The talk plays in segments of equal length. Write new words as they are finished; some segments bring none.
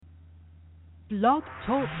Blog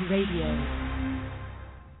Talk Radio.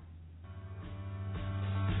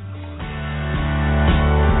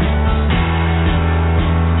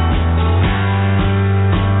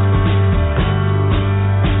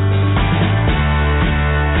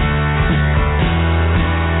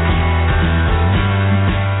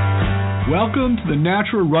 Welcome to the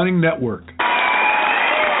Natural Running Network.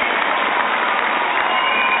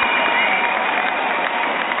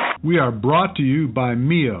 We are brought to you by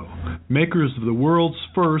Mio, makers of the world's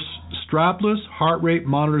first strapless heart rate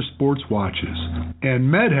monitor sports watches,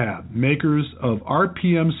 and MedHab, makers of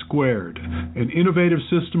RPM Squared, an innovative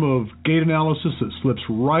system of gait analysis that slips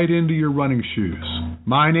right into your running shoes.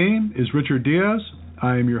 My name is Richard Diaz.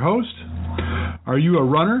 I am your host. Are you a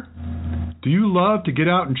runner? Do you love to get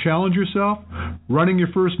out and challenge yourself, running your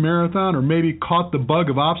first marathon, or maybe caught the bug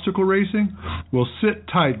of obstacle racing? Well, sit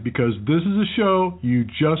tight, because this is a show you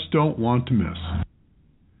just don't want to miss.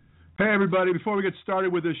 Hey, everybody. Before we get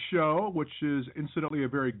started with this show, which is incidentally a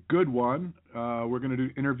very good one, we're going to do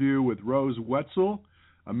an interview with Rose Wetzel,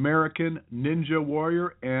 American Ninja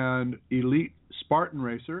Warrior and elite Spartan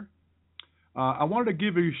racer. I wanted to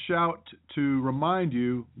give you a shout to remind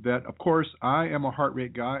you that, of course, I am a heart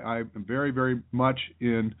rate guy. I am very, very much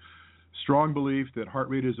in strong belief that heart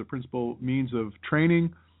rate is a principal means of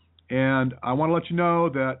training. And I want to let you know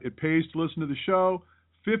that it pays to listen to the show.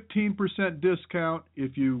 15% discount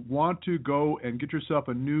if you want to go and get yourself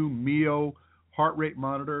a new Mio heart rate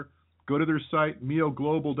monitor. Go to their site,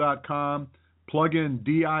 mioglobal.com, plug in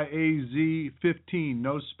DIAZ15,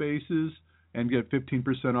 no spaces, and get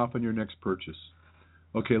 15% off on your next purchase.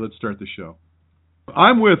 Okay, let's start the show.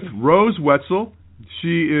 I'm with Rose Wetzel.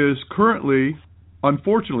 She is currently,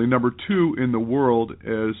 unfortunately, number 2 in the world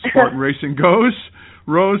as Spartan Racing goes.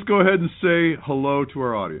 Rose, go ahead and say hello to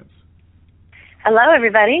our audience. Hello,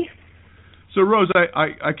 everybody. So, Rose,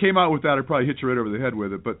 I came out with that. I probably hit you right over the head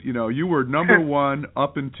with it. But, you were number 1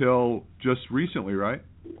 up until just recently, right?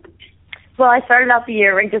 Well, I started out the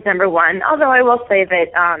year ranked as number 1, although I will say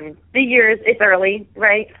that the year it's early,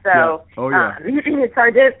 right? So yeah. Oh, yeah. It's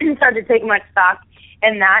hard to take much stock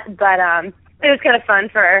in that, but it was kind of fun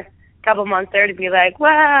for a couple months there to be like,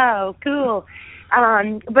 wow, cool.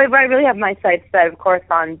 But I really have my sights set, of course,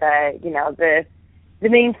 on the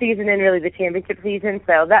main season and really the championship season.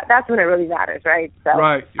 So that's when it really matters, right? So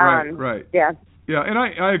right. Yeah. Yeah, and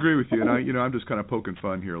I agree with you, and I'm just kind of poking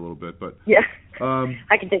fun here a little bit, but yeah,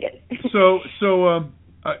 I can dig it. so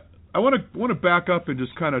I want to back up and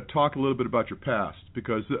just kind of talk a little bit about your past,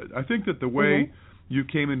 because I think that the way you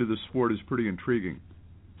came into the sport is pretty intriguing.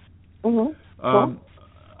 Mm-hmm. Cool.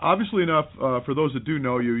 Obviously enough, for those that do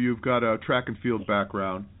know you, you've got a track and field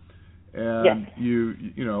background, and yes. you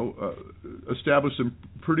established some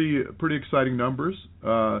pretty exciting numbers.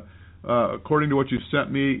 According to what you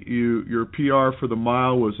sent me, your PR for the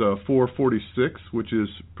mile was 4:46, which is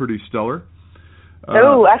pretty stellar.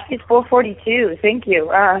 Actually it's 4:42. Thank you.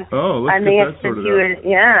 Let's I get may that have sent sorted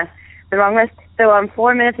you out. the wrong list. So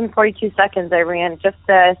 4 minutes and 42 seconds I ran just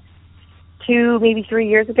 2, maybe 3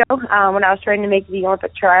 years ago when I was trying to make the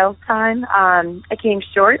Olympic trials time. I came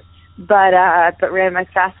short, but ran my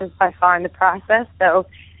fastest by far in the process. So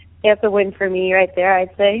it's a win for me right there,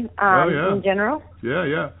 I'd say. In general.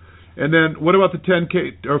 Yeah. And then what about the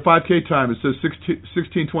 10K or 5K time? It says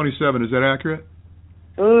 16:27. Is that accurate?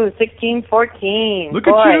 Ooh, 16:14. Look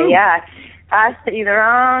Boy, at you. Yeah. I sent you the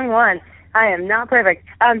wrong one. I am not perfect.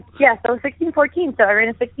 So 16:14. So I ran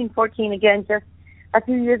a 16:14 again just a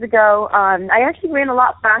few years ago. I actually ran a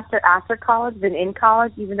lot faster after college than in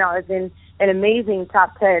college, even though I was in an amazing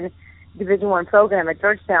top 10 Division I program at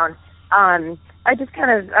Georgetown.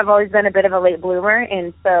 I've always been a bit of a late bloomer,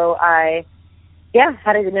 and so I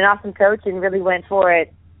had an awesome coach and really went for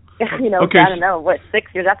it. Okay. I don't know,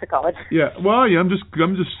 6 years after college. Yeah. Well, I'm just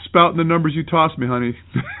spouting the numbers you tossed me, honey.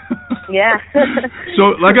 Yeah.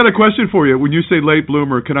 So I got a question for you. When you say late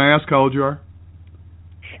bloomer, can I ask how old you are?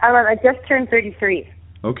 I just turned 33.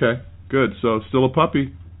 Okay. Good. So still a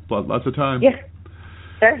puppy. Lots of time. Yeah.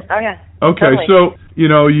 Sure. Oh yeah. Okay. Totally. So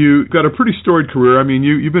you got a pretty storied career. I mean,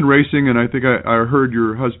 you've been racing, and I think I heard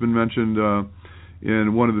your husband mentioned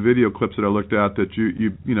in one of the video clips that I looked at that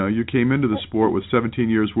you came into the sport with 17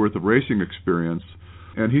 years worth of racing experience,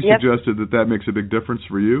 and he suggested that makes a big difference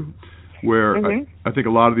for you, where I think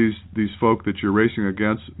a lot of these folk that you're racing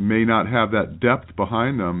against may not have that depth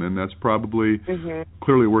behind them, and that's probably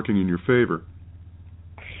clearly working in your favor.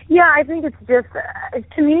 Yeah, I think it's just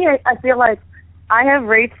to me, I feel like I have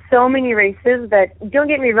raced so many races that, don't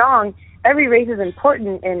get me wrong, every race is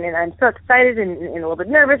important, and I'm so excited and a little bit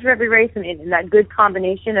nervous for every race, and that good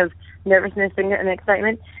combination of nervousness and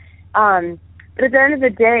excitement. But at the end of the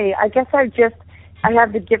day, I guess I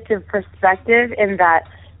have the gift of perspective in that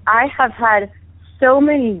I have had so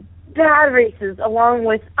many bad races along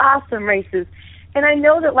with awesome races, and I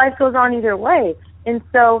know that life goes on either way. And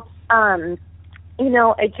so, I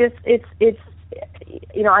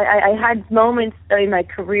had moments in my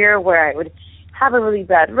career where I would have a really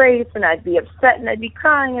bad race, and I'd be upset, and I'd be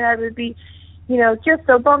crying, and I would be, just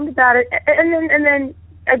so bummed about it. And then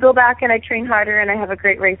I go back and I train harder, and I have a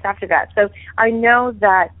great race after that. So I know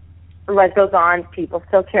that life goes on, people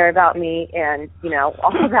still care about me, and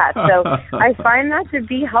all of that. So I find that to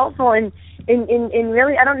be helpful, and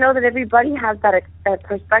really, I don't know that everybody has that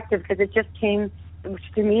perspective, because it just came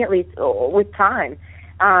to me, at least, with time.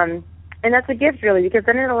 And that's a gift, really, because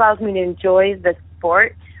then it allows me to enjoy the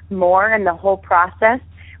sport more and the whole process,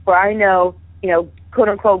 where I know,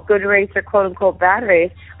 quote-unquote good race or quote-unquote bad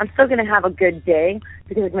race, I'm still going to have a good day,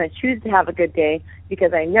 because I'm going to choose to have a good day,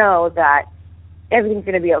 because I know that everything's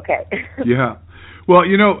going to be okay. Yeah. Well,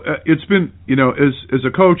 it's been, as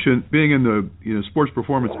a coach and being in the sports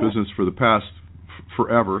performance business for the past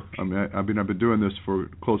forever. I mean, I've been doing this for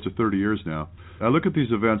close to 30 years now. I look at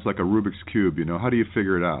these events like a Rubik's Cube. How do you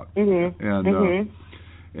figure it out? Mm-hmm.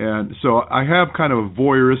 And so I have kind of a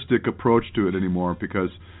voyeuristic approach to it anymore, because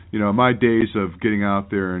my days of getting out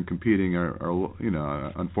there and competing are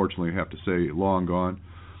unfortunately, I have to say, long gone.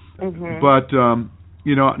 Mm-hmm. But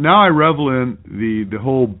now I revel in the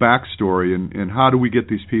whole backstory and how do we get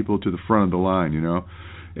these people to the front of the line, and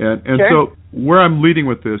Sure. So where I'm leading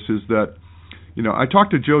with this is that, I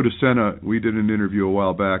talked to Joe DeSena. We did an interview a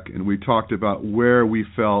while back, and we talked about where we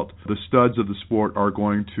felt the studs of the sport are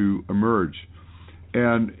going to emerge.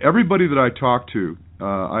 And everybody that I talked to,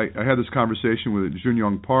 I had this conversation with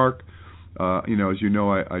Junyoung Park. As you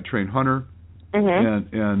know, I train Hunter.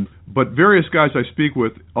 Mm-hmm. But various guys I speak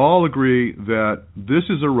with all agree that this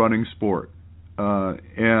is a running sport,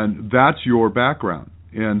 and that's your background.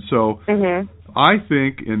 And so I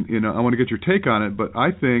think, and I want to get your take on it, but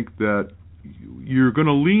I think that you're going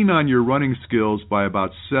to lean on your running skills by about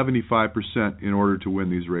 75% in order to win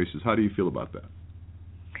these races. How do you feel about that?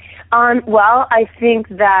 Well, I think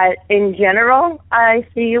that in general, I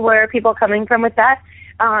see where people are coming from with that.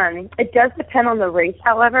 It does depend on the race,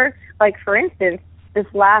 however. Like, for instance, this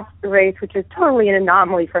last race, which is totally an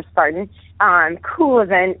anomaly for Spartan, cool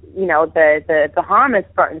event, the Bahamas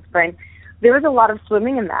Spartan Sprint, there was a lot of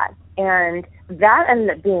swimming in that. And that ended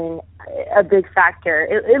up being a big factor,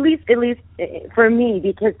 at least for me,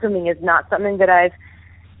 because swimming is not something that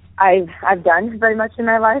I've done very much in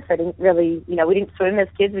my life. I didn't really, we didn't swim as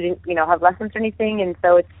kids. We didn't, have lessons or anything. And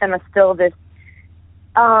so it's kind of still this,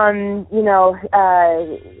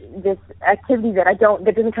 this activity that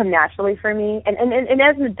doesn't come naturally for me. And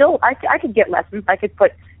as an adult, I could get lessons. I could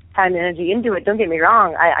put time and energy into it. Don't get me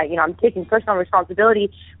wrong. I'm taking personal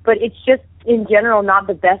responsibility, but it's just in general not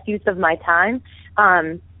the best use of my time.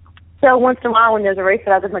 So once in a while, when there's a race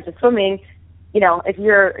that has as much as swimming, if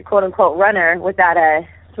you're a quote unquote runner without a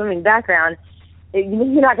swimming background,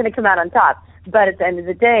 you're not going to come out on top. But at the end of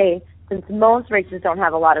the day, since most races don't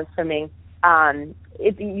have a lot of swimming,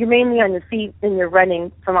 you're mainly on your feet and you're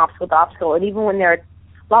running from obstacle to obstacle. And even when there are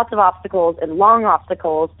lots of obstacles and long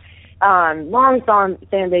obstacles, long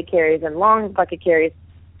sandbag carries and long bucket carries,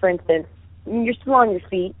 for instance, you're still on your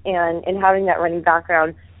feet, and having that running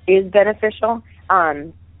background is beneficial.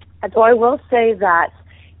 And so I will say that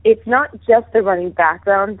it's not just the running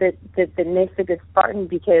background that makes a good Spartan,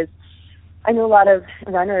 because I know a lot of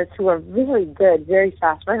runners who are really good, very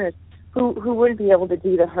fast runners, who wouldn't be able to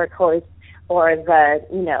do the Hercules or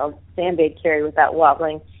the, sandbag carry without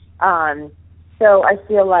wobbling. So I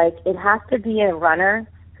feel like it has to be a runner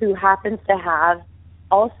who happens to have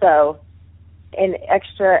also an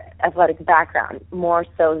extra athletic background, more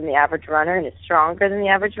so than the average runner, and is stronger than the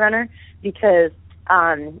average runner, because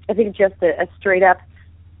I think just a straight-up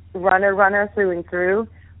runner through and through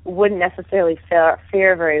wouldn't necessarily fare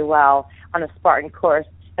very well on a Spartan course,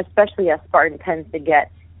 especially as Spartan tends to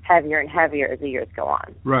get heavier and heavier as the years go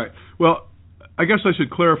on. Right. Well, I guess I should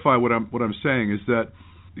clarify what I'm saying is that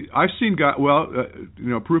I've seen guys. Well,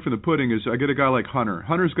 proof in the pudding is I get a guy like Hunter.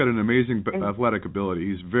 Hunter's got an amazing athletic ability.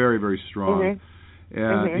 He's very, very strong,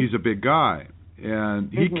 and he's a big guy. And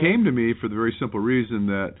he came to me for the very simple reason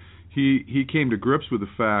that he came to grips with the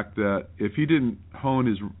fact that if he didn't hone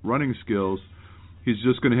his running skills, he's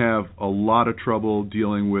just going to have a lot of trouble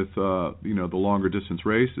dealing with the longer distance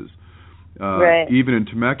races. Right. Even in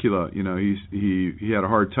Temecula, he had a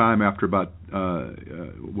hard time after about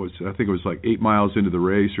I think it was like 8 miles into the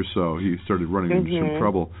race or so. He started running into some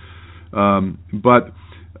trouble. But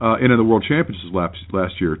and in the World Championships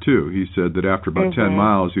last year too. He said that after about 10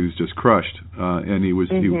 miles, he was just crushed, and he was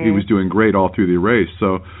doing great all through the race.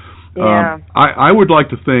 So. I would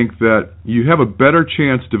like to think that you have a better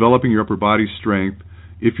chance developing your upper body strength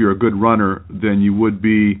if you're a good runner than you would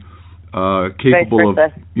be capable of,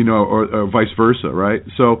 or vice versa, right?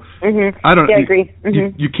 So I don't. Yeah, I agree.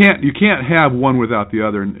 You can't have one without the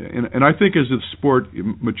other, and I think as the sport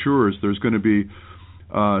matures, there's going to be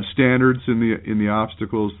standards in the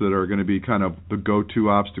obstacles that are going to be kind of the go-to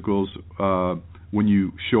obstacles when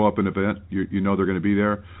you show up an event. You know they're going to be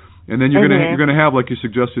there. And then you're gonna have, like you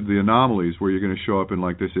suggested, the anomalies where you're gonna show up and,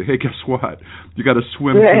 like they say, hey, guess what? You got to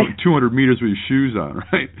swim 200 meters with your shoes on,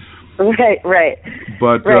 right? Right.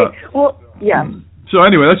 But well, yeah. So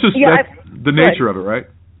anyway, that's the nature of it, right?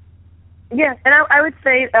 Yeah, and I would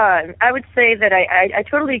say that I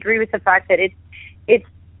totally agree with the fact that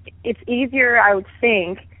it's easier, I would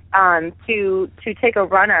think, to take a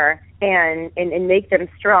runner and make them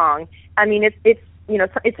strong. I mean, it's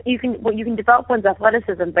you can develop one's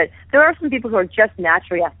athleticism, but there are some people who are just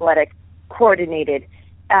naturally athletic, coordinated,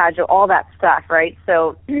 agile, all that stuff, right?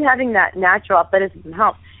 So having that natural athleticism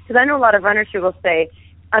helps. Because I know a lot of runners who will say,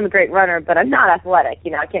 I'm a great runner, but I'm not athletic.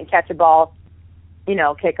 I can't catch a ball,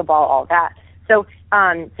 kick a ball, all that. So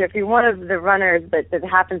if you're one of the runners that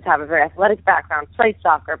happens to have a very athletic background, played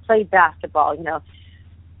soccer, played basketball,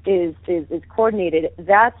 is coordinated,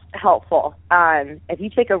 that's helpful. If you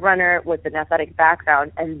take a runner with an athletic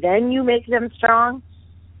background and then you make them strong,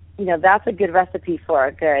 that's a good recipe for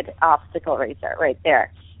a good obstacle racer right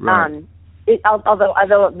there. Right.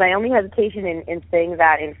 Although my only hesitation in saying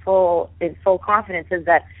that in full confidence is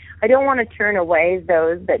that I don't want to turn away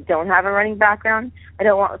those that don't have a running background. I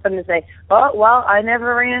don't want them to say, oh, well, I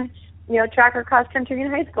never ran, track or cross country in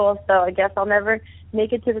high school, so I guess I'll never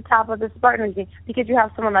make it to the top of the Spartan Racing, because you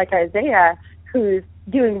have someone like Isaiah who's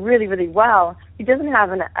doing really, really well. He doesn't have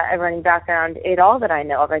a running background at all that I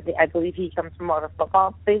know of. I believe he comes from more of a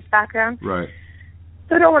football-based background. Right.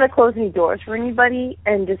 So I don't want to close any doors for anybody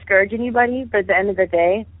and discourage anybody, but at the end of the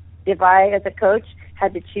day, if I, as a coach,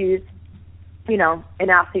 had to choose, an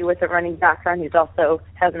athlete with a running background who's also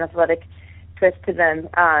has an athletic twist to them,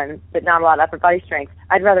 but not a lot of upper body strength,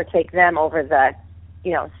 I'd rather take them over the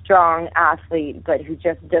strong athlete, but who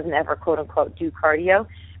just doesn't ever, quote unquote, do cardio,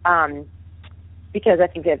 because I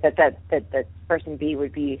think that person B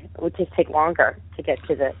would just take longer to get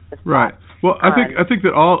to the spot. Right. Well, I think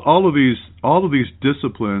that all of these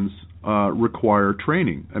disciplines require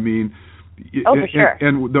training. I mean, for sure.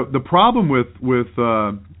 And the problem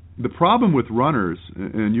with runners,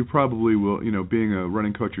 and you probably will, being a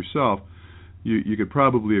running coach yourself, you could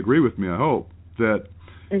probably agree with me, I hope, that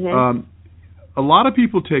a lot of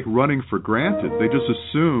people take running for granted. They just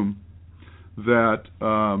assume that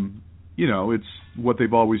it's what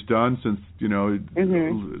they've always done since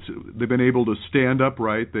they've been able to stand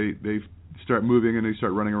upright. They start moving and they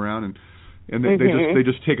start running around, and they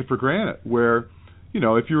just take it for granted. Where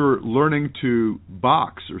if you're learning to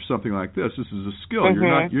box or something like this is a skill.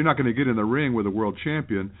 You're not going to get in the ring with a world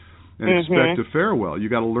champion and expect to fare well. You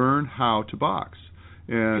got to learn how to box,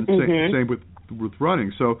 and same with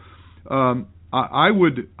running. So I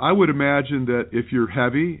would imagine that if you're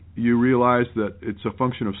heavy, you realize that it's a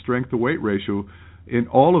function of strength to weight ratio in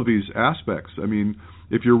all of these aspects. I mean,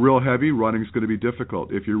 if you're real heavy, running is going to be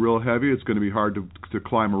difficult. If you're real heavy, it's going to be hard to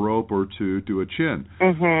climb a rope or to do a chin. So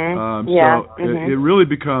it really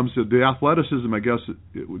becomes the athleticism, I guess,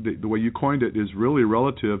 the way you coined it, is really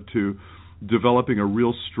relative to developing a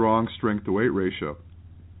real strong strength to weight ratio.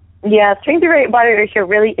 Yeah, strength to body ratio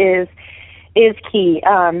really is key.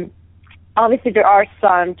 Obviously, there are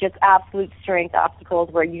some just absolute strength obstacles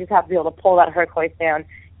where you just have to be able to pull that Hercules down.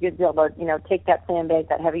 You have to be able to, take that sandbag,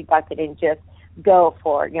 that heavy bucket, and just go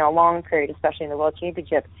for, a long period, especially in the World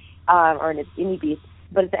Championship or in its Indy Beast.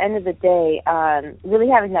 But at the end of the day, really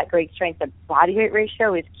having that great strength to body weight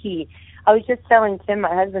ratio is key. I was just telling Tim,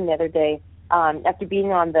 my husband, the other day, after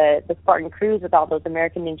being on the Spartan cruise with all those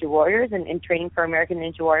American Ninja Warriors and training for American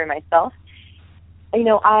Ninja Warrior myself,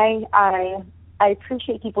 I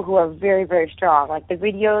appreciate people who are very, very strong. Like the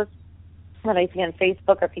videos that I see on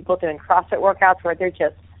Facebook are people doing CrossFit workouts where they're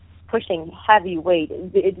just pushing heavy weight.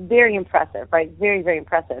 It's very impressive, right? Very, very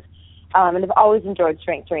impressive. And I've always enjoyed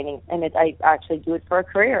strength training, and I actually do it for a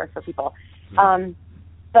career for people.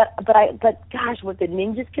 But gosh, what the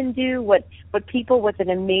ninjas can do, what people with an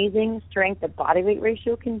amazing strength to body weight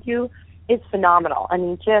ratio can do, is phenomenal. I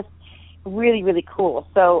mean, just really, really cool.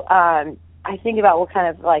 So I think about what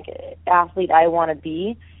kind of athlete I want to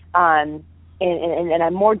be, and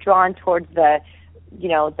I'm more drawn towards the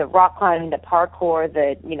rock climbing, the parkour,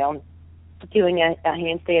 the doing a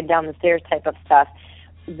handstand down the stairs type of stuff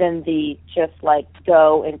than the just like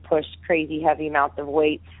go and push crazy heavy amounts of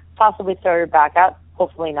weight, possibly throw your back out,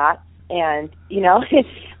 hopefully not. And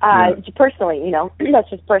personally, that's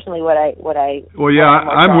just personally what I. Well, yeah,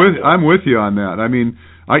 I'm with you on that. I mean,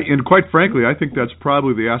 and quite frankly, I think that's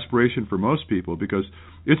probably the aspiration for most people, because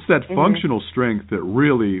it's that functional strength that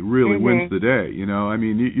really wins the day. I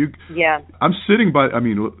mean, you. Yeah. I'm sitting by. I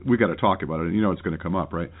mean, we got to talk about it. It's going to come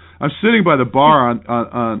up, right? I'm sitting by the bar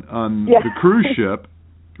on the cruise ship,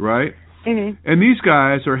 right? And these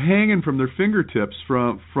guys are hanging from their fingertips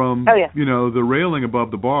from the railing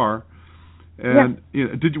above the bar. And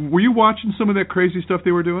were you watching some of that crazy stuff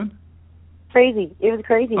they were doing? Crazy. It was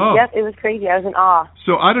crazy. Oh. Yep, it was crazy. I was in awe.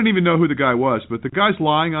 So I don't even know who the guy was, but the guy's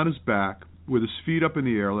lying on his back with his feet up in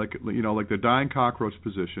the air, like the dying cockroach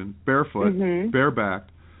position, barefoot, barebacked.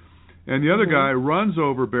 And the other guy runs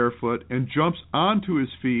over barefoot and jumps onto his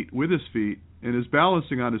feet with his feet and is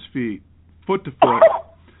balancing on his feet, foot to foot,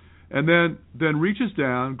 and then reaches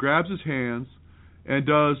down, grabs his hands, and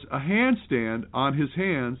does a handstand on his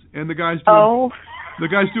hands, and the guy's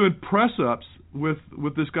doing press ups with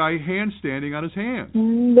this guy handstanding on his hands.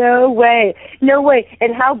 No way.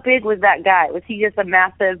 And how big was that guy? Was he just a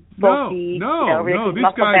massive, bulky, these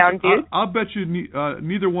muscle-bound dude? I'll bet you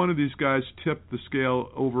neither one of these guys tipped the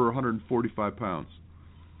scale over 145 pounds.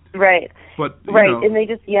 Right. But and they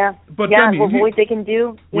just But what they can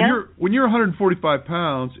do. When you're 145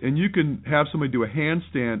 pounds and you can have somebody do a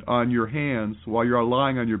handstand on your hands while you're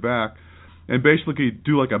lying on your back, and basically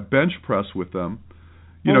do like a bench press with them,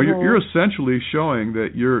 you're essentially showing that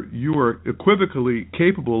you are equivocally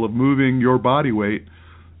capable of moving your body weight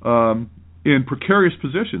in precarious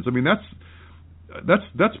positions. I mean,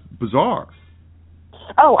 that's bizarre.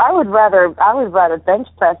 Oh, I would rather bench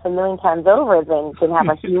press a million times over than have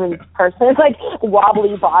a human person like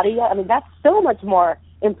wobbly body. I mean, that's so much more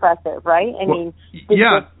impressive, right?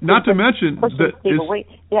 Not to mention that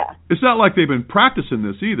it's not like they've been practicing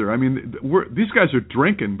this either. I mean, these guys are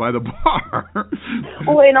drinking by the bar.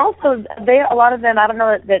 Well, and also a lot of them, I don't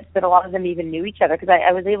know that a lot of them even knew each other, because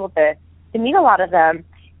I was able to meet a lot of them,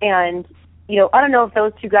 and I don't know if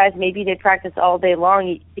those two guys, maybe they practice all day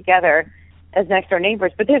long together as next door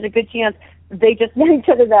neighbors, but there's a good chance they just met each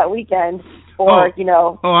other that weekend, or I'm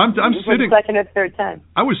sitting the second or third time.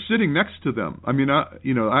 I was sitting next to them. I mean, I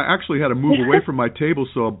actually had to move away from my table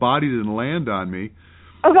so a body didn't land on me.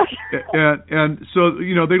 Oh gosh. And so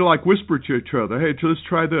they like whisper to each other, "Hey, let's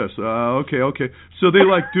try this." Okay. So they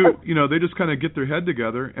they just kind of get their head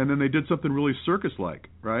together, and then they did something really circus-like,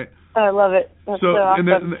 right? Oh, I love it. That's so awesome.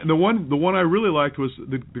 And then the one I really liked was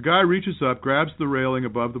the guy reaches up, grabs the railing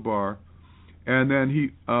above the bar, and then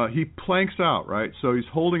he planks out, right? So he's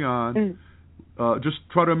holding on. Just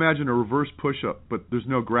try to imagine a reverse push-up, but there's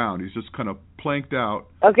no ground. He's just kind of planked out.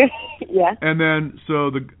 Okay, yeah. And then so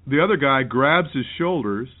the other guy grabs his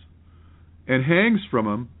shoulders and hangs from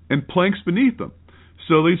him and planks beneath them.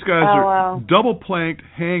 So these guys are double planked,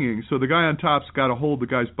 hanging. So the guy on top's got to hold the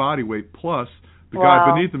guy's body weight, plus the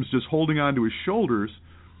guy beneath him's just holding onto his shoulders.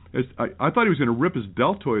 I thought he was going to rip his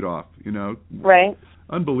deltoid off, Right.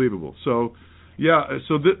 Unbelievable. So,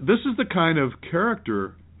 this is the kind of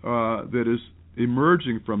character that is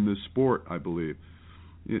emerging from this sport, I believe.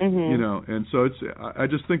 And so I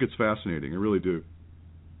just think it's fascinating. I really do.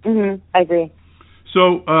 I agree.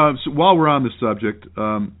 So while we're on the subject,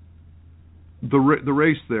 the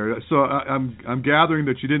race there. So I'm gathering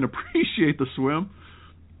that you didn't appreciate the swim.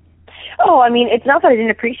 Oh, I mean, it's not that I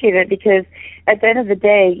didn't appreciate it, because at the end of the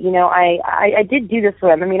day, I did do the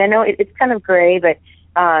swim. I mean, I know it's kind of gray, but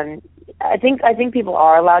I think people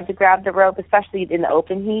are allowed to grab the rope, especially in the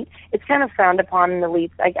open heat. It's kind of frowned upon in the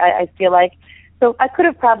elites, I feel like. So I could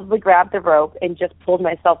have probably grabbed the rope and just pulled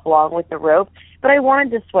myself along with the rope, but I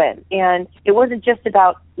wanted to swim. And it wasn't just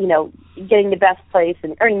about, getting the best place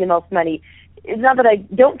and earning the most money. It's not that I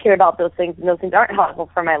don't care about those things, and those things aren't helpful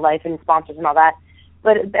for my life and sponsors and all that.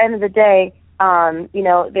 But at the end of the day, there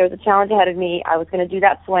was a challenge ahead of me. I was going to do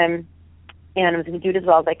that swim, and I was going to do it as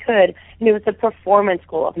well as I could. And it was a performance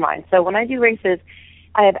goal of mine. So when I do races,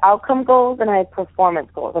 I have outcome goals and I have performance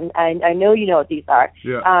goals. And I know you know what these are.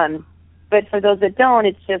 Yeah. But for those that don't,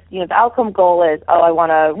 it's just, the outcome goal is, I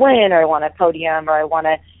want to win, or I want a podium, or I want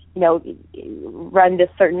to, run this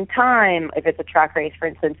certain time, if it's a track race, for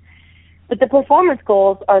instance. But the performance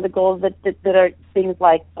goals are the goals that are things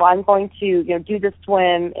like, I'm going to do the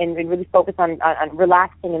swim and really focus on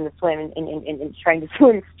relaxing in the swim and trying to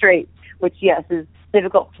swim straight, which, yes, is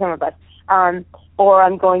difficult for some of us. Or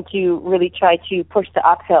I'm going to really try to push the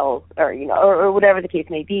uphills, or whatever the case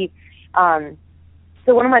may be.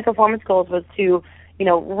 So one of my performance goals was to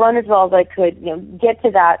run as well as I could, get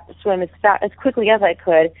to that swim as quickly as I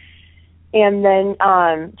could, and then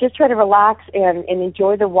just try to relax and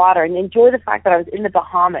enjoy the water and enjoy the fact that I was in the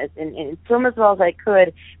Bahamas and swim as well as I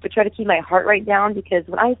could, but try to keep my heart rate down, because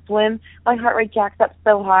when I swim, my heart rate jacks up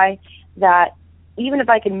so high that even if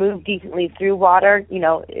I can move decently through water,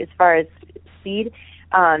 as far as speed,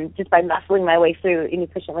 just by muscling my way through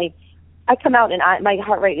inefficiently, I come out and my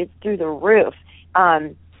heart rate is through the roof.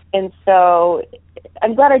 And so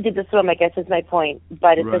I'm glad I did the swim, I guess is my point.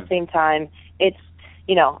 But at the same time, it's,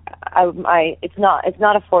 it's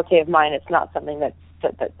not a forte of mine. It's not something that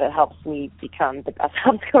helps me become the best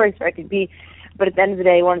obstacle racer I could be. But at the end of the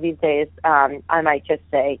day, one of these days, I might just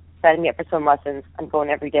say, sign me up for swim lessons. I'm going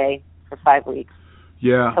every day for 5 weeks.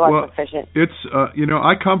 Yeah, so well, proficient. It's,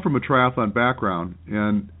 I come from a triathlon background,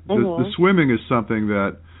 and the swimming is something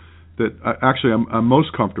that actually I'm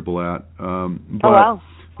most comfortable at.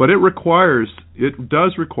 But it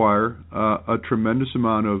does require a tremendous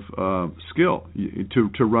amount of skill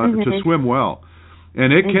to run, to swim well.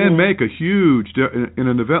 And it can make a huge, in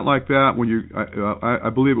an event like that, when I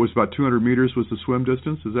believe it was about 200 meters was the swim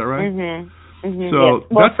distance, is that right? So yes.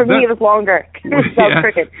 Well, for me it was longer.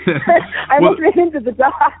 Cricket. I looked into the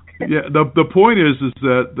dock. Yeah, the point is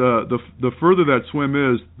that the further that swim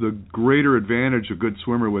is, the greater advantage a good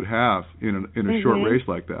swimmer would have in a short race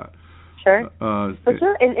like that. Sure. For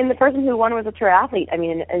sure. And the person who won was a triathlete. I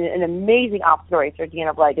mean, an amazing obstacle racer.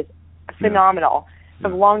 Deanna Blake is phenomenal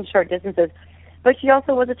from long, short distances. But she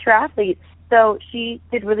also was a triathlete, so she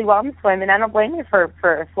did really well in the swim, and I don't blame her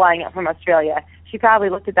for flying up from Australia. She probably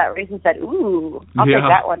looked at that race and said, "Ooh, I'll take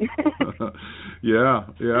that one."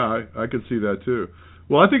 I could see that too.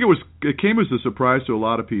 Well, I think it came as a surprise to a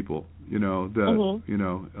lot of people,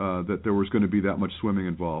 that there was going to be that much swimming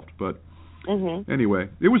involved. But anyway,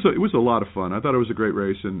 it was a lot of fun. I thought it was a great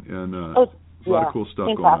race and a lot of cool stuff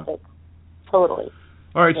going on. Totally.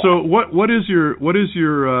 All right, so what is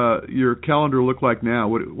your calendar look like now?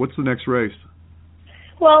 What's the next race?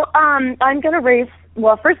 Well, I'm going to race.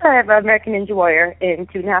 Well, first I have American Ninja Warrior in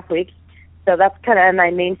 2.5 weeks, so that's kind of my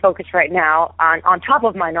main focus right now on top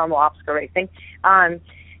of my normal obstacle racing. And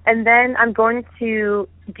then I'm going to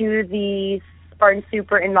do the Spartan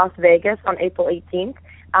Super in Las Vegas on April 18th.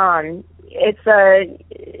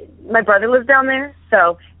 My brother lives down there,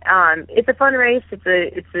 so it's a fun race. It's a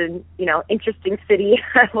interesting city,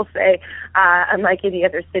 I will say, unlike any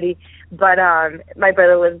other city. But my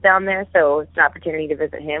brother lives down there, so it's an opportunity to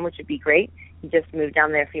visit him, which would be great. He just moved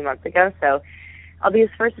down there a few months ago, so I'll be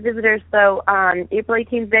his first visitor. So April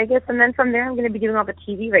 18th, Vegas, and then from there I'm going to be doing all the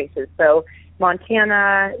TV races. So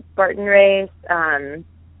Montana, Spartan Race, and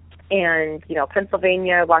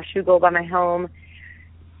Pennsylvania, Washougal by my home.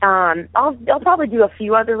 I'll probably do a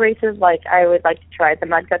few other races. Like I would like to try the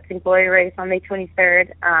Mud Guts and Glory race on May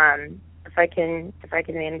 23rd. If I can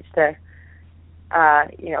manage to,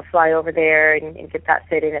 fly over there and get that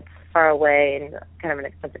fit in. It's far away and kind of an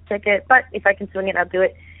expensive ticket, but if I can swing it, I'll do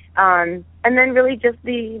it. And then really just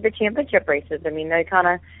the championship races. I mean, they kind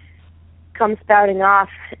of come spouting off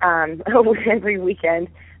every weekend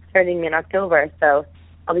starting in October. So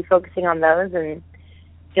I'll be focusing on those and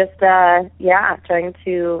just trying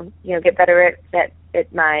to get better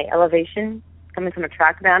at my elevation, coming from a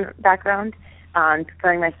track background,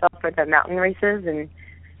 preparing myself for the mountain races, and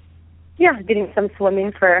getting some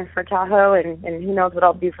swimming for Tahoe, and who knows what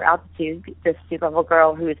I'll do for altitude. This sea-level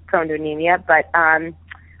girl who is prone to anemia, but I'll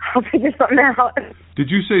figure something out. Did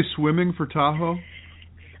you say swimming for Tahoe?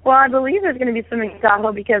 Well, I believe there's going to be swimming in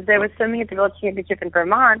Tahoe because there was swimming at the World Championship in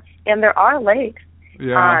Vermont, and there are lakes.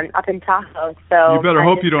 Up in Tahoe, so you better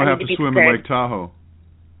hope you don't have to swim in Lake Tahoe.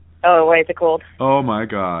 Oh, why is it cold? Oh my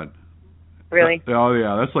God! Really?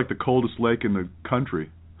 That's like the coldest lake in the country.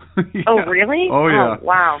 Oh, really? Oh yeah. Oh,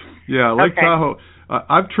 wow. Yeah, Lake Tahoe.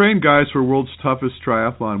 I've trained guys for World's Toughest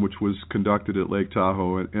Triathlon, which was conducted at Lake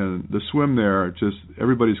Tahoe, and the swim there, just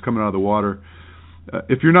everybody's coming out of the water.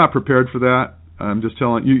 If you're not prepared for that, I'm just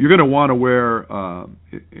telling you, you're going to want to wear.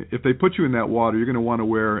 If they put you in that water, you're going to want to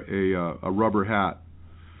wear a rubber hat.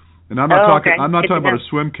 And I'm not talking. Okay. I'm not talking about a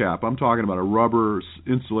swim cap. I'm talking about a rubber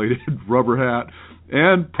insulated rubber hat.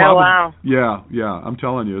 And probably. Oh wow. Yeah. I'm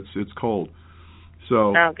telling you, it's cold.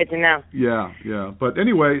 So. Oh, good to know. Yeah. But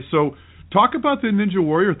anyway, so talk about the Ninja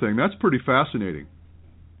Warrior thing. That's pretty fascinating.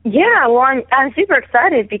 Yeah. Well, I'm super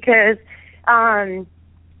excited because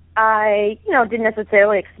I didn't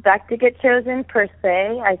necessarily expect to get chosen per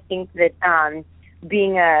se. I think that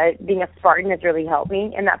being a Spartan has really helped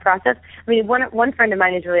me in that process. I mean, one friend of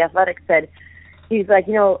mine who's really athletic said, he's like,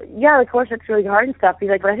 yeah, of course it's really hard and stuff. He's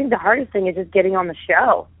like, but I think the hardest thing is just getting on the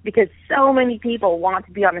show because so many people want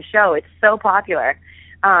to be on the show. It's so popular.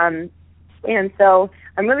 And so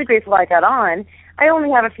I'm really grateful I got on. I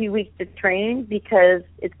only have a few weeks to train because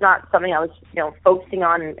it's not something I was, focusing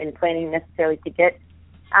on and planning necessarily to get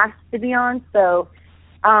asked to be on. So,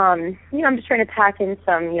 I'm just trying to pack in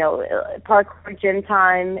some, parkour gym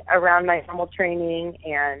time around my normal training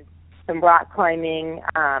and some rock climbing.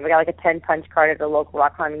 I got like a 10-punch card at the local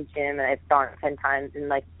rock climbing gym, and I've gone 10 times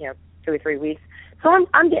in 2 or 3 weeks. So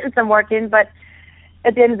I'm getting some work in, but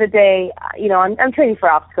at the end of the day, I'm training for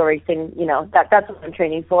obstacle racing. That's what I'm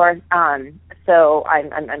training for. So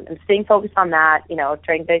I'm staying focused on that.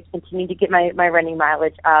 Trying to continue to get my running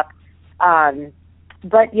mileage up.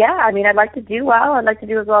 But yeah, I'd like to do well. I'd like to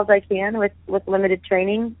do as well as I can with limited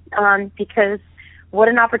training. Because what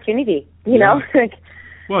an opportunity, know.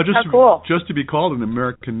 Well, cool. Just to be called an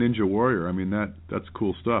American Ninja Warrior, that's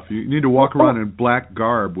cool stuff. You need to walk around in black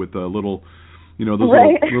garb with a little, those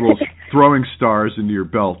little throwing stars into your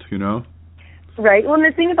belt, Right. Well, and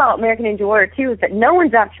the thing about American Ninja Warrior, too, is that no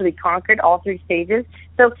one's actually conquered all 3 stages.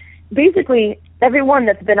 So basically, everyone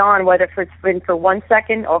that's been on, whether it's been for 1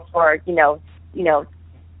 second or for,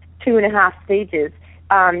 2.5 stages,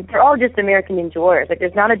 they're all just American Ninja Warriors. Like,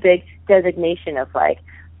 there's not a big designation of,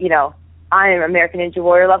 I'm American Ninja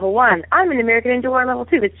Warrior level 1. I'm an American Ninja Warrior level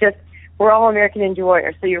 2. It's just, we're all American Ninja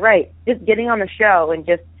Warriors. So you're right. Just getting on the show and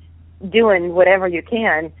just doing whatever you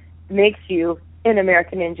can makes you an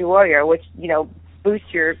American Ninja Warrior, which,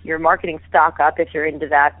 boosts your marketing stock up if you're into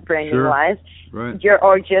that branding wise. Right.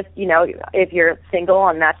 Or just, if you're single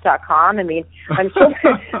on Match.com, I'm sure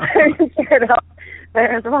it helps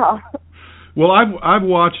there as well. Well, I've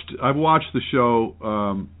watched the show.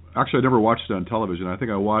 Actually, I never watched it on television. I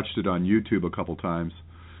think I watched it on YouTube a couple times,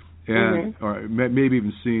 and or maybe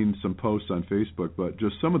even seen some posts on Facebook. But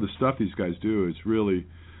just some of the stuff these guys do is really,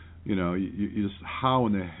 you just, how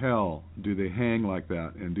in the hell do they hang like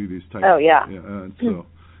that and do these types? Oh yeah. So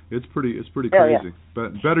it's pretty crazy.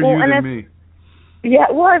 But better you than me.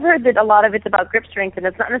 Yeah. Well, I've heard that a lot of it's about grip strength, and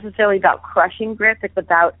it's not necessarily about crushing grip. It's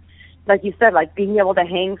about, like you said, being able to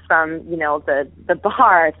hang from the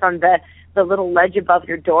bar, from the little ledge above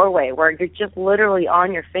your doorway where you're just literally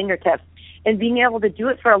on your fingertips, and being able to do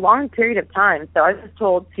it for a long period of time. So I was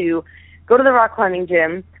told to go to the rock climbing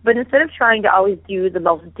gym, but instead of trying to always do the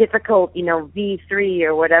most difficult, V3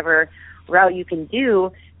 or whatever route you can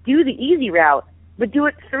do the easy route, but do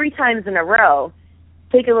it 3 times in a row,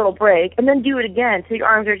 take a little break, and then do it again so your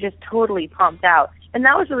arms are just totally pumped out. And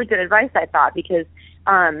that was really good advice, I thought, because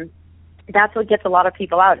that's what gets a lot of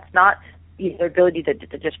people out. It's not their ability to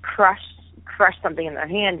just crush something in their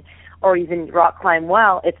hand or even rock climb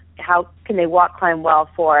well. It's how can they walk climb well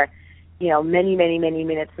for, many, many, many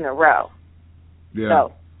minutes in a row. Yeah.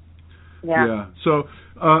 So, yeah. So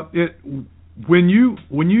when you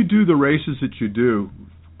do the races that you do,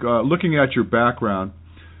 looking at your background,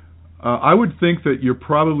 I would think that you're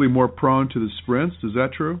probably more prone to the sprints. Is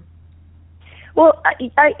that true? Well,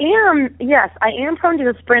 I am. Yes, I am prone to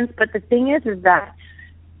the sprints. But the thing is that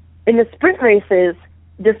in the sprint races,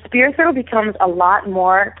 the spear throw becomes a lot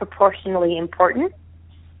more proportionally important.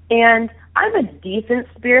 And I'm a decent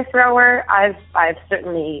spear thrower. I've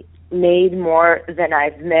certainly made more than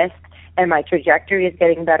I've missed, and my trajectory is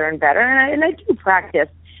getting better and better. And I do practice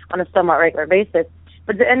on a somewhat regular basis.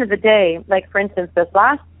 But at the end of the day, for instance, this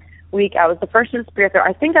last week, I was the first in the spear throw.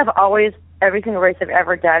 I think I've always, every single race I've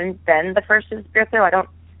ever done, been the first in the spear throw. I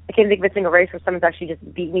can't think of a single race where someone's actually just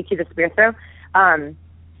beat me to the spear throw. And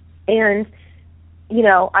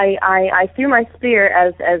I threw my spear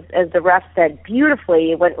as the ref said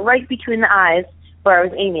beautifully. It went right between the eyes where I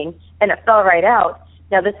was aiming, and it fell right out.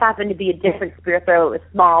 Now, this happened to be a different spear throw. It was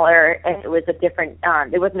smaller, and it was a different,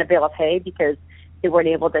 it wasn't a bale of hay because they weren't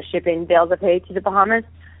able to ship in bales of hay to the Bahamas.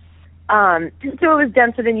 So it was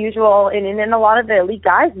denser than usual, and a lot of the elite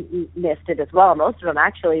guys missed it as well, most of them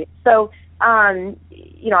actually. So, I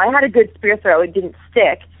had a good spear throw. It didn't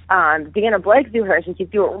stick. Deanna Blake threw hers, and she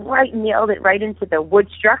threw it right, nailed it right into the wood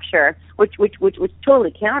structure, which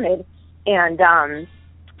totally counted. And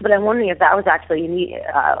but I'm wondering if that was actually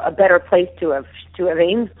a better place to have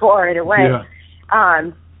aimed for in a way. Yeah.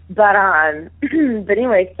 But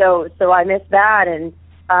anyway, so I missed that, and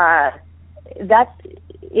that's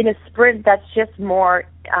in a sprint. That's just more.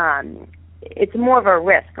 It's more of a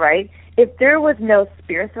risk, right? If there was no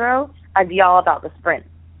spear throw, I'd be all about the sprint.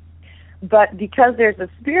 But because there's a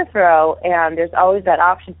spear throw and there's always that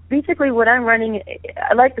option, basically when I'm running,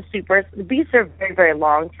 I like the supers. The beasts are very, very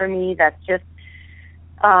long for me. That's just,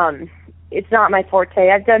 it's not my forte.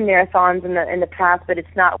 I've done marathons in the past, but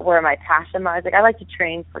it's not where my passion lies. Like, I like to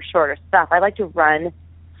train for shorter stuff. I like to run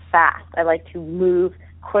fast. I like to move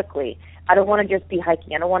quickly. I don't want to just be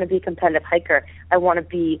hiking. I don't want to be a competitive hiker. I want to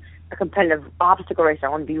be a competitive obstacle racer. I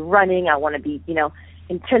want to be running. I want to be,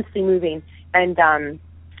 intensely moving. And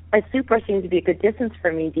a super seems to be a good distance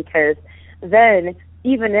for me, because then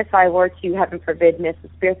even if I were to, heaven forbid, miss the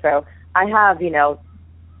spear throw, I have,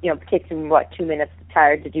 taken 2 minutes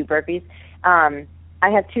tired to do burpees. I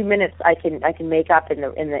have 2 minutes I can make up in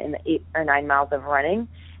the 8 or 9 miles of running,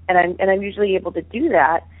 and I'm usually able to do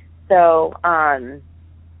that. So I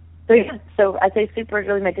say super is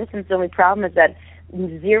really my distance. The only problem is that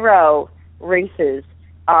 0 races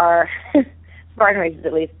are Spartan races,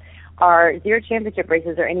 at least, are 0 championship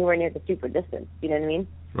races are anywhere near the super distance. You know what I mean?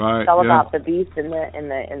 Right. It's all about the beast and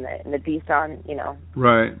the beast on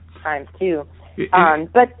right times too.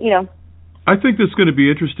 But I think that's going to be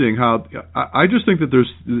interesting. How I just think that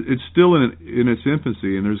it's still in its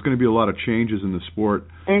infancy, and there's going to be a lot of changes in the sport.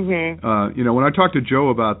 Mm-hmm. When I talked to Joe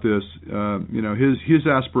about this, his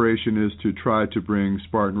aspiration is to try to bring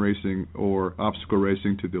Spartan racing or obstacle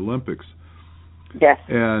racing to the Olympics. Yes,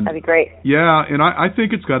 and that'd be great. Yeah, and I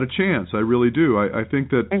think it's got a chance. I really do. I think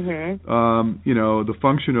that the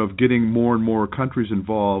function of getting more and more countries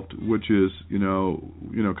involved, which is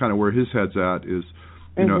kind of where his head's at, is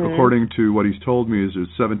according to what he's told me, is there's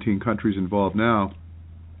 17 countries involved now.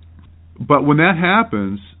 But when that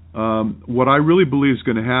happens, what I really believe is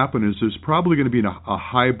going to happen is there's probably going to be a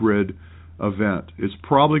hybrid event. It's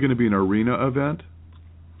probably going to be an arena event.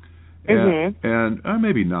 And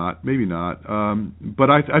maybe not. But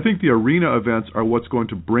I think the arena events are what's going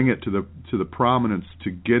to bring it to the prominence, to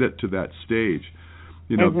get it to that stage.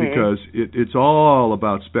 Because it's all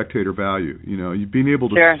about spectator value. You being able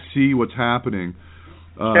to see what's happening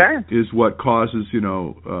is what causes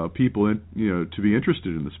people to be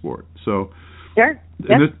interested in the sport. So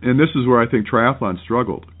and this is where I think triathlon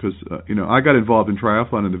struggled, because I got involved in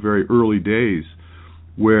triathlon in the very early days,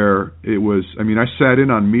 where it was, I sat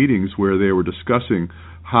in on meetings where they were discussing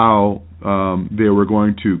how they were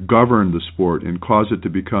going to govern the sport and cause it to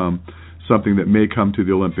become something that may come to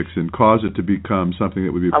the Olympics, and cause it to become something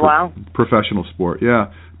that would be a professional sport.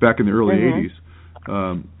 Yeah, back in the early 80s.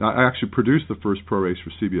 I actually produced the first pro race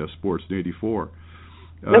for CBS Sports in '84.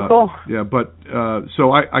 Cool. Yeah, but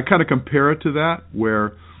so I kind of compare it to that,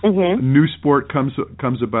 where a new sport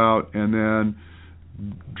comes about, and then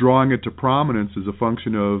drawing it to prominence is a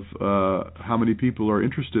function of how many people are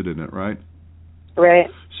interested in it, right? Right.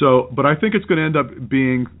 So, but I think it's going to end up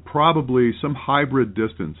being probably some hybrid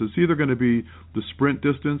distance. It's either going to be the sprint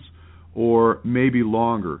distance, or maybe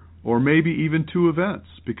longer, or maybe even 2 events,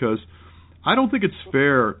 because I don't think it's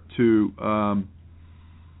fair to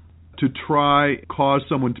cause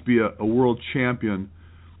someone to be a world champion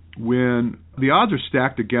when the odds are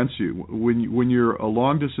stacked against you. When you're a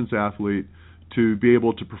long distance athlete, to be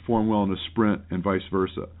able to perform well in a sprint, and vice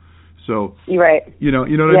versa. So you're right. You know what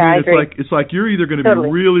I mean? I it's like you're either going to be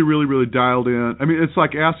really, really, really dialed in. It's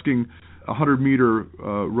like asking a 100-meter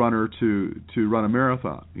runner to run a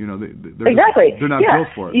marathon. They're not built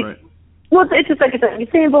for it, right? Well, it's just like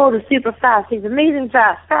Usain Bolt is super fast. He's amazing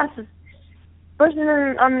fastest person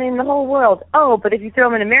in the whole world. Oh, but if you throw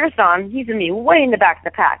him in a marathon, he's going to be way in the back of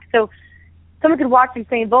the pack. So someone could watch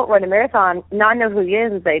Usain Bolt run a marathon, not know who he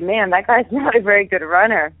is, and say, "Man, that guy's not a very good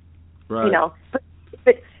runner." Right.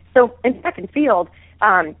 But so in track and field,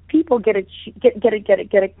 people get to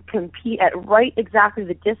compete at right exactly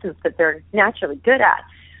the distance that they're naturally good at,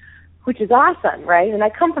 which is awesome, right? And I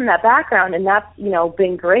come from that background, and that's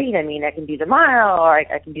been great. I can do the mile, or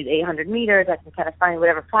I can do the 800 meters. I can kind of find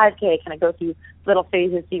whatever 5K. Can I go through little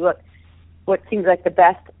phases, see what seems like the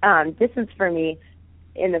best distance for me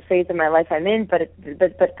in the phase of my life I'm in, but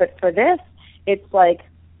for this, it's like,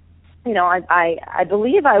 I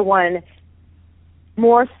believe I won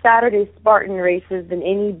more Saturday Spartan races than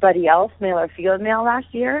anybody else, male or female,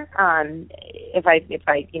 last year. If I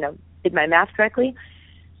did my math correctly.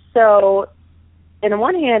 So, on the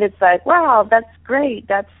one hand, it's like, wow, that's great.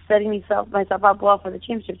 That's setting myself up well for the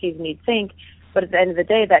championship season, you'd think. But at the end of the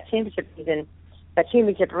day, that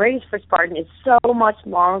championship race for Spartan is so much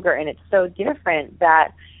longer, and it's so different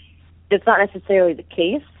that it's not necessarily the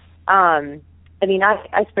case.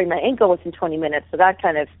 I sprained my ankle within 20 minutes, so that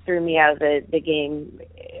kind of threw me out of the game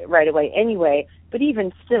right away anyway. But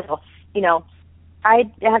even still, I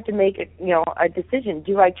have to make a decision.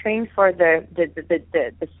 Do I train for the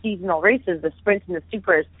seasonal races, the sprints and the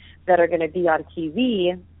supers that are going to be on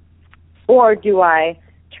TV, or do I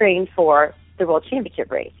train for the World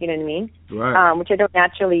Championship race? You know what I mean? Right. Which I don't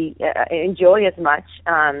naturally enjoy as much.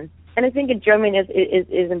 And I think enjoyment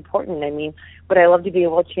is important. I mean, would I love to be a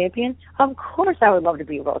world champion? Of course I would love to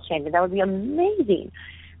be a world champion. That would be amazing.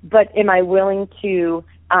 But am I willing to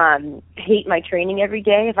hate my training every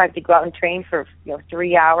day if I have to go out and train for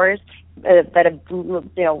 3 hours at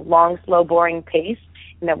a long, slow, boring pace,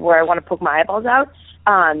 where I want to poke my eyeballs out,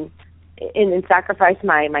 and sacrifice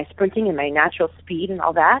my sprinting and my natural speed and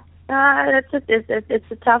all that?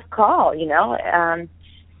 It's a tough call, to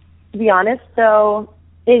be honest. So,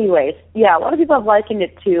 anyways, yeah, a lot of people have likened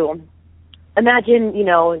it to, imagine,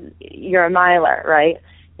 you're a miler, right?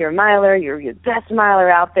 You're a miler, you're your best miler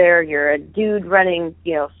out there, you're a dude running,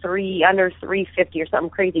 under 350 or something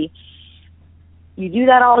crazy. You do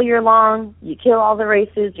that all year long, you kill all the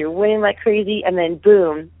races, you're winning like crazy, and then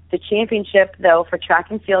boom, the championship, though, for track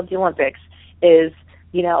and field, the Olympics, is,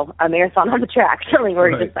 a marathon on the track, something where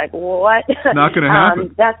you're just like, what? Not going to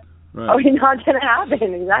happen. That's right. Not going to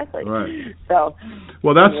happen, exactly. Right. So,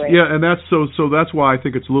 well, that's anyway. Yeah, and that's so that's why I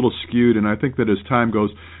think it's a little skewed, and I think that as time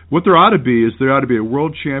goes, what there ought to be is there ought to be a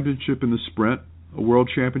world championship in the sprint, a world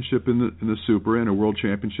championship in the super, and a world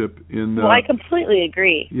championship in the... Well, I completely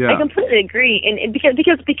agree. Yeah. I completely agree, and because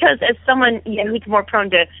as someone who's more prone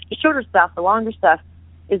to the shorter stuff, the longer stuff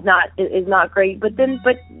is not great, but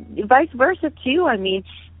vice versa too. I mean,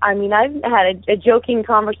 I've had a joking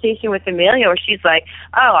conversation with Amelia where she's like,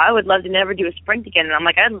 "Oh, I would love to never do a sprint again," and I'm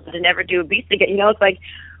like, "I'd love to never do a beast again." It's like,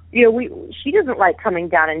 she doesn't like coming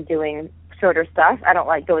down and doing shorter stuff. I don't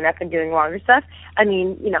like going up and doing longer stuff. I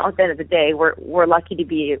mean, at the end of the day, we're lucky to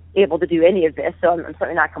be able to do any of this, so I'm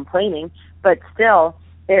certainly not complaining. But still,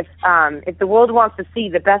 if the world wants to see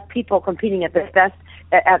the best people competing at the best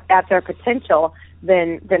at their potential,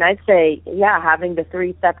 then I'd say, yeah, having the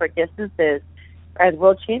 3 separate distances as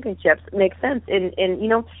world championships makes sense. And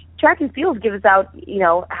track and field gives out, 6,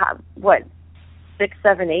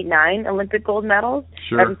 7, 8, 9 Olympic gold medals.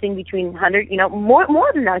 Sure. Everything between 100,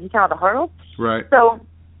 more than that if you count the hurdles. Right. So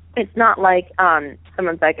it's not like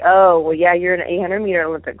someone's like, oh, well, yeah, you're an 800-meter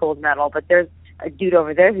Olympic gold medal, but there's a dude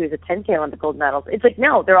over there who's a 10K Olympic gold medal. It's like,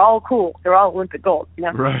 no, they're all cool. They're all Olympic gold.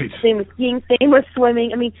 Right. Same with skiing, same with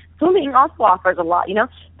swimming. I mean, swimming also offers a lot,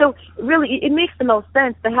 So really, it makes the most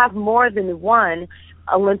sense to have more than one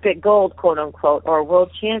Olympic gold, quote unquote, or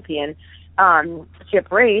world champion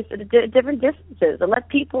ship race at different distances, and let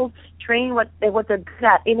people train what they're good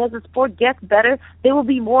at. And as the sport gets better, there will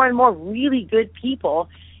be more and more really good people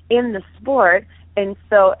in the sport. And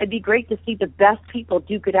so it'd be great to see the best people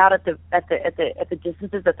duke it out at the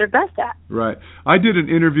distances that they're best at. Right. I did an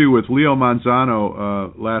interview with Leo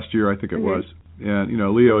Manzano last year, I think it was, and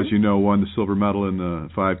Leo, as you know, won the silver medal in the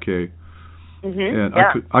 5K. And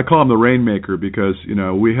I call him the Rainmaker because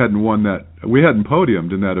we hadn't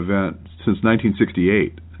podiumed in that event since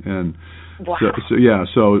 1968, and wow.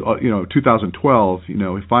 so 2012,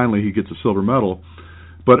 finally he gets a silver medal.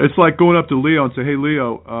 But it's like going up to Leo and say, hey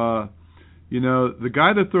Leo, the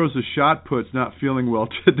guy that throws the shot put's not feeling well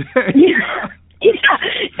today. Yeah,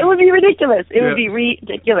 it would be ridiculous. It would be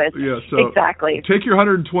ridiculous. Yeah, so exactly. Take your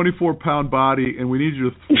 124-pound body, and we need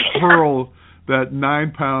you to hurl that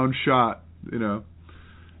 9-pound shot.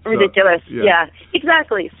 Ridiculous. Yeah,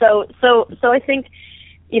 exactly. So I think,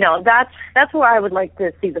 that's where I would like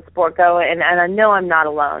to see the sport go, and I know I'm not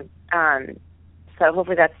alone. So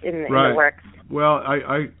hopefully that's in the works. Well,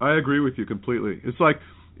 I agree with you completely. It's like,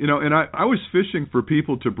 and I was fishing for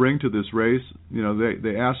people to bring to this race.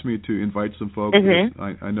 They asked me to invite some folks.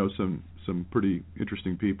 I know some pretty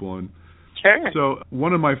interesting people, and sure. So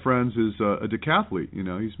one of my friends is a decathlete.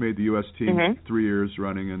 He's made the U.S. team 3 years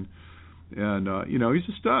running, and he's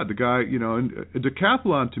a stud. The guy, and a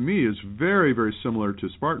decathlon to me is very, very similar to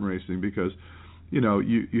Spartan Racing because,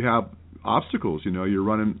 you have obstacles. You're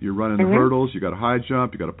running the hurdles. You got a high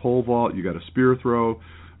jump. You got a pole vault. You got a spear throw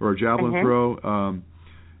or a javelin throw.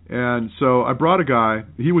 And so I brought a guy.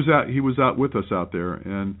 He was out with us out there,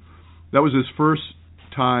 and that was his first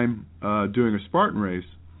time doing a Spartan race.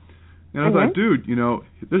 And I thought, dude,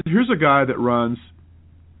 here's a guy that runs.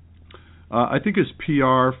 I think his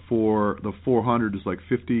PR for the 400 is like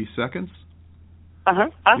 50 seconds.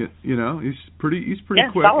 He's pretty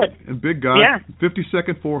quick solid. And big guy. Yeah.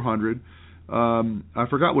 50-second 400. I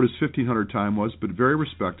forgot what his 1500 time was, but very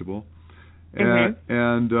respectable. And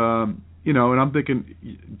I'm thinking,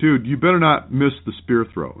 dude, you better not miss the spear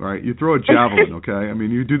throw. All right, you throw a javelin, okay? I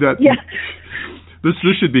mean, you do that. Yeah. This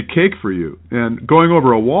should be cake for you. And going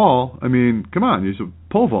over a wall, I mean, come on, he's a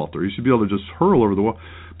pole vaulter. You should be able to just hurl over the wall.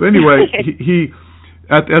 But anyway, he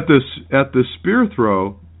at the spear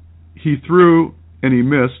throw, he threw and he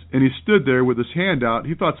missed, and he stood there with his hand out.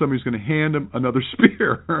 He thought somebody was going to hand him another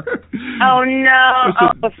spear. Oh, no.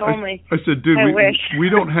 If only. I said, dude, we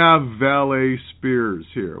don't have valet spears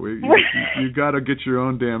here. You got to get your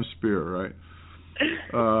own damn spear, right?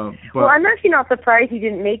 Well, I'm actually not surprised he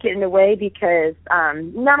didn't make it in a way, because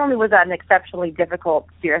not only was that an exceptionally difficult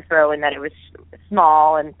spear throw in that it was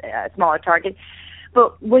small and a smaller target,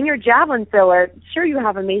 but when you're a javelin thrower, sure, you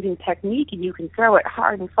have amazing technique and you can throw it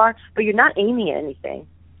hard and far, but you're not aiming at anything.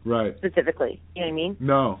 Right. Specifically. You know what I mean?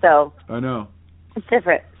 No. So I know. It's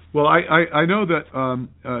different. Well, I know that I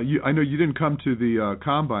know you didn't come to the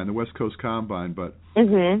combine, the West Coast Combine, but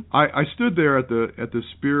I stood there at the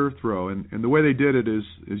spear throw, and the way they did it is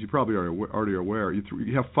you probably are already aware.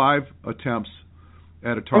 You have 5 attempts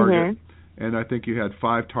at a target, and I think you had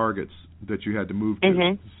 5 targets that you had to move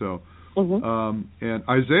to. So. And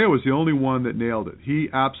Isaiah was the only one that nailed it. He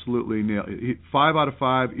absolutely nailed it. 5 out of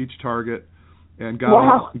 5 each target, and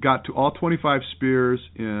got to all 25 spears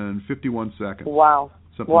in 51 seconds. Wow.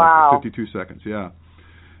 Something like 52 seconds, yeah.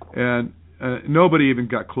 And nobody even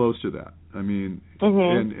got close to that. I mean,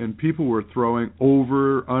 and people were throwing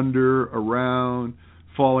over, under, around,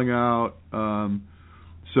 falling out.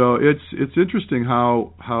 So it's interesting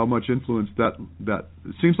how much influence that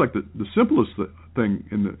it seems like the simplest thing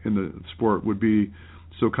in the sport would be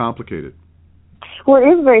so complicated. Well, it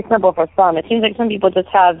is very simple for some. It seems like some people just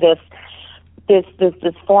have this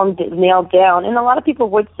form nailed down, and a lot of people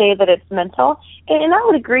would say that it's mental, and I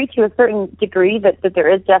would agree to a certain degree that there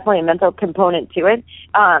is definitely a mental component to it.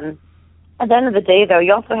 At the end of the day, though,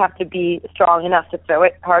 you also have to be strong enough to throw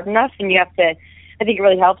it hard enough, and you have to. I think it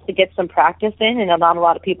really helps to get some practice in, and not a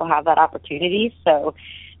lot of people have that opportunity. So,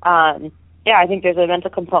 I think there's a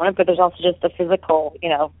mental component, but there's also just the physical,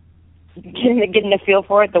 getting a feel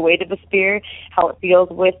for it, the weight of the spear, how it feels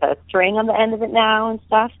with a string on the end of it now and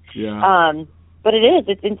stuff. Yeah. But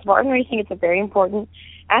it's in Spartan racing. It's a very important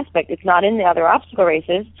aspect. It's not in the other obstacle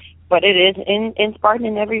races, but it is in Spartan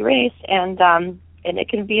in every race, and it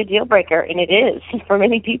can be a deal breaker, and it is for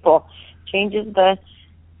many people. Changes the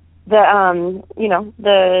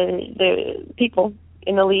people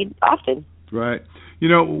in the lead often. Right.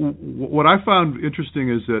 What I found interesting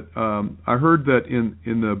is that I heard that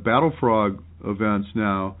in the Battle Frog events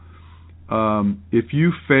now, if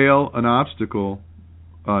you fail an obstacle,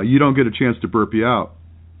 you don't get a chance to burpee out.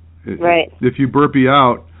 Right. If you burpee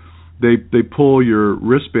out, they pull your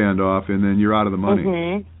wristband off, and then you're out of the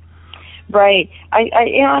money. Right.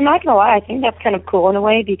 I'm not gonna lie. I think that's kind of cool in a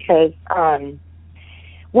way, because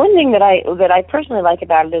one thing that I personally like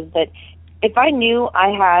about it is that if I knew I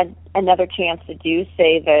had another chance to do,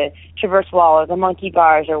 say, the traverse wall or the monkey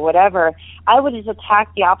bars or whatever, I would just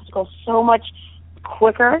attack the obstacle so much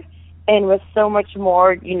quicker and with so much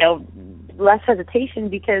more, less hesitation,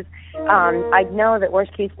 because I know that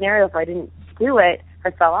worst case scenario, if I didn't do it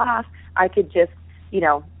or fell off, I could just,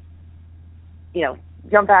 jump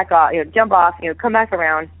off, come back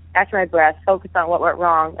around, catch my breath, focus on what went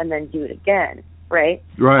wrong, and then do it again. Right.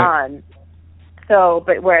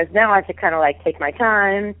 But whereas now I have to kind of take my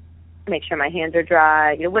time, make sure my hands are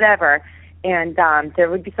dry, whatever. And there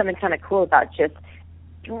would be something kind of cool about just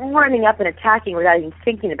running up and attacking without even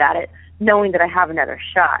thinking about it, knowing that I have another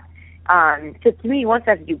shot. Because to me, you once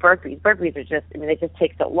have to do burpees. Burpees are just, they just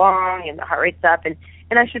take so long, and the heart rate's up, and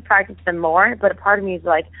I should practice them more. But a part of me is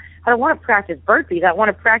like, I don't want to practice burpees. I want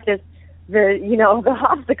to practice the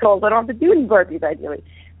obstacles. I don't have to do any burpees ideally.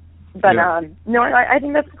 But I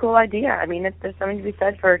think that's a cool idea. I mean, there's something to be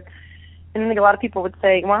said for. And I think a lot of people would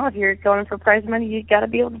say, well, if you're going for prize money, you got to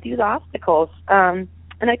be able to do the obstacles. And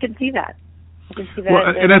I can see that.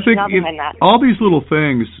 And I think all these little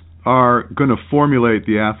things are going to formulate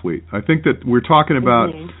the athlete. I think that we're talking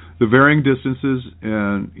about the varying distances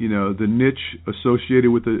and the niche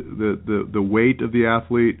associated with the weight of the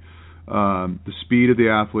athlete, the speed of the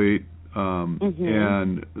athlete,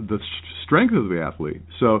 and the strength of the athlete.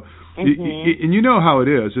 So, and you know how it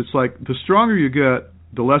is. It's like the stronger you get,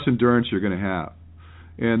 the less endurance you're going to have.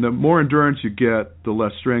 And the more endurance you get, the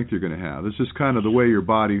less strength you're going to have. This is kind of the way your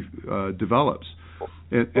body develops.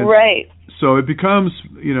 And right. So it becomes,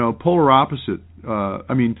 polar opposite.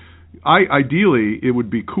 Ideally, it would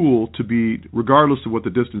be cool to be, regardless of what the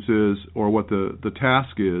distance is or what the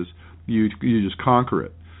task is, you just conquer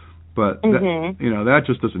it. But that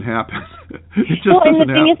just doesn't happen. It just doesn't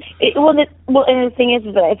happen. And the thing is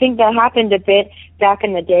that I think that happened a bit back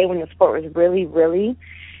in the day when the sport was really, really,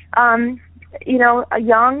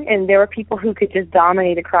 young, and there were people who could just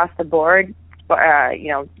dominate across the board,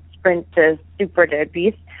 sprint to super to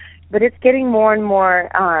beast. But it's getting more and more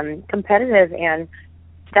competitive, and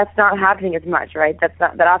that's not happening as much, right? That's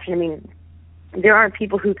not that option. there aren't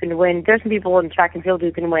people who can win. There's some people in track and field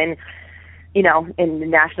who can win, in the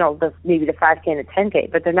national, maybe the 5K and the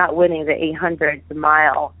 10K, but they're not winning the 800, the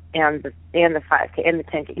mile, and the 5K and the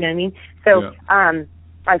 10K. You know what I mean? So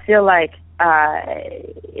I feel like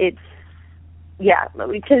it's. Yeah,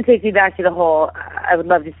 it kind of takes me back to the whole, I would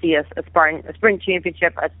love to see a sprint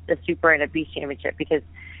championship, a super, and a beach championship, because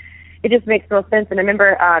it just makes no sense. And I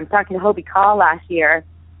remember talking to Hobie Call last year,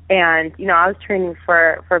 and, I was training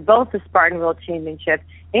for both the Spartan World Championship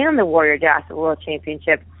and the Warrior Dash World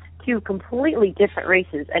Championship, two completely different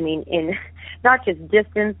races. I mean, in not just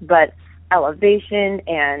distance, but elevation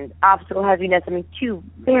and obstacle heaviness. I mean, two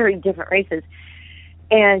very different races.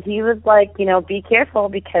 And he was like, be careful,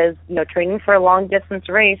 because, training for a long distance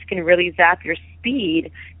race can really zap your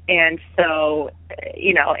speed. And so,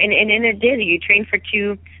 and it did. You train for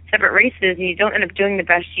two separate races and you don't end up doing the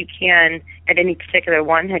best you can at any particular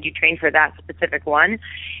one had you trained for that specific one.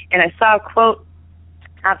 And I saw a quote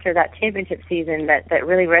after that championship season that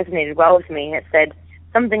really resonated well with me. It said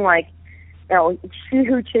something like, she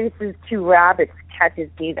who chases two rabbits catches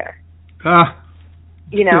neither. And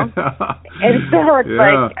so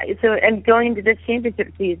it's and going into this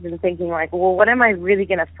championship season thinking like, well, what am I really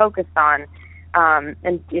going to focus on?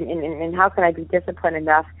 And how can I be disciplined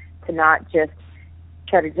enough to not just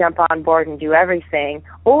try to jump on board and do everything?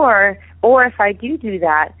 Or if I do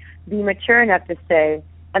that, be mature enough to say,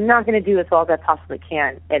 I'm not going to do as well as I possibly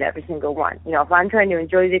can at every single one. If I'm trying to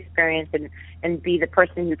enjoy the experience and be the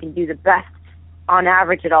person who can do the best on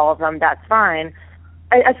average at all of them, that's fine.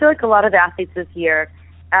 I feel like a lot of athletes this year,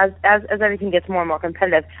 as everything gets more and more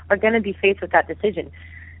competitive, are going to be faced with that decision.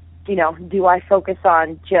 Do I focus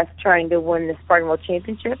on just trying to win the Spartan World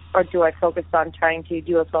Championship, or do I focus on trying to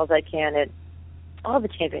do as well as I can at all the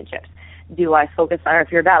championships? Do I focus on, or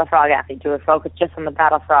if you're a Battle Frog athlete, do I focus just on the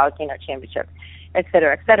Battle Frog, championship, et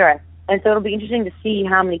cetera, et cetera? And so it'll be interesting to see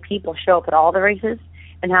how many people show up at all the races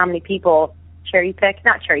and how many people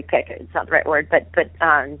not cherry pick, it's not the right word, but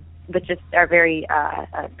just are very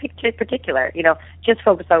particular, just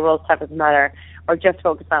focus on World's Toughest Mudder or just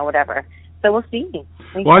focus on whatever. So we'll see.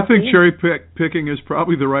 Well, I think cherry picking is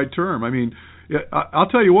probably the right term. I mean, I'll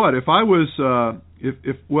tell you what, if I was,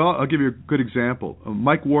 I'll give you a good example.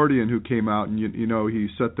 Mike Wardian, who came out and, he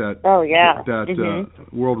set that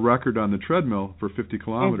world record on the treadmill for 50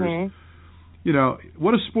 kilometers.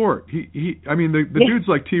 What a sport. The dude's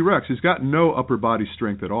like T-Rex. He's got no upper body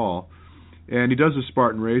strength at all. And he does a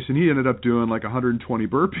Spartan race, and he ended up doing like 120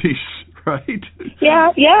 burpees, right?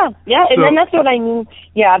 Yeah. And then that's what I mean.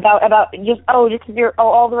 Yeah, about just because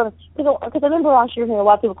all the runners. Because I remember last year hearing a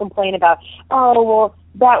lot of people complain about,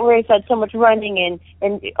 that race had so much running,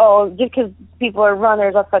 and just because people are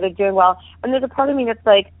runners, that's why they're doing well. And there's a part of me that's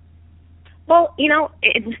like, well,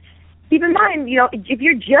 keep in mind, if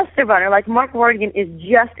you're just a runner, like Mark Wardigan is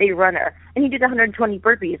just a runner, and he did 120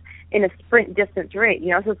 burpees in a sprint distance race,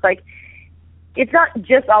 so it's like, it's not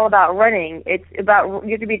just all about running. It's about,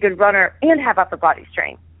 you have to be a good runner and have upper body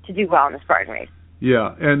strength to do well in the Spartan race.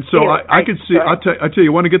 Yeah, and so I could see, I tell you,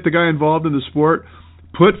 you want to get the guy involved in the sport,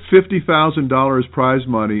 put $50,000 prize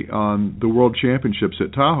money on the World Championships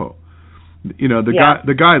at Tahoe.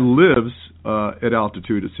 The guy lives at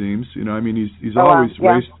altitude, it seems. He's always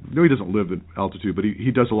raced. No, he doesn't live at altitude, but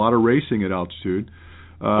he does a lot of racing at altitude.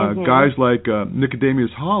 Guys like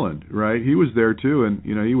Nicodemus Holland, right? He was there too, and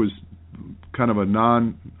he was kind of a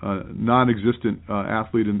non-existent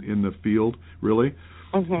athlete in the field, really.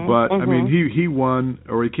 He won,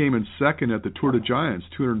 or he came in second at the Tour de Giants,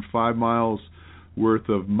 205 miles worth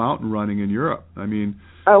of mountain running in Europe.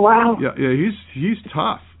 Oh wow. Yeah, he's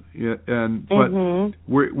tough. Yeah, but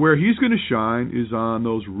where he's going to shine is on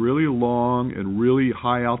those really long and really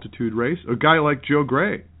high altitude races. A guy like Joe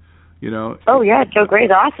Gray, Oh yeah, Joe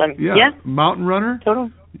Gray's awesome. Yeah. Mountain runner.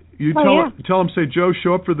 Total. You tell him, say, Joe,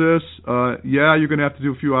 show up for this. You're going to have to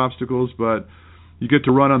do a few obstacles, but you get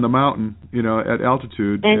to run on the mountain, at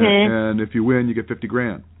altitude, and if you win, you get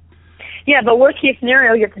 $50,000. Yeah, but worst case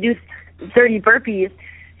scenario, you have to do 30 burpees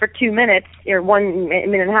for 2 minutes or 1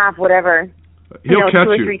 minute and a half, whatever. He'll catch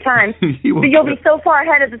 2 or 3 times. But you'll be so far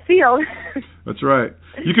ahead of the field. That's right.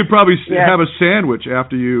 You could probably have a sandwich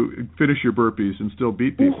after you finish your burpees and still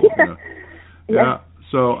beat people. Yeah.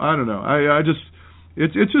 So I don't know. I just.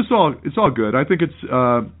 It's all good. I think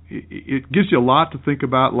it gives you a lot to think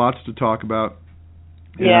about, lots to talk about.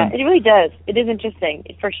 Yeah, it really does. It is interesting,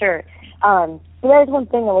 for sure. But that is one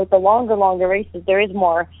thing, with the longer races, there is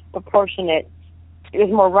more proportionate, there's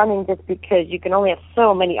more running just because you can only have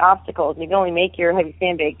so many obstacles. You can only make your heavy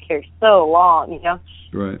sandbag carry so long,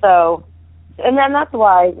 Right. So, and then that's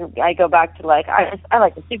why I go back to, I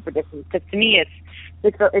like the super distance, because to me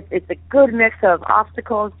it's a good mix of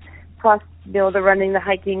obstacles plus, you know, the running, the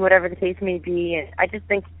hiking, whatever the case may be. And I just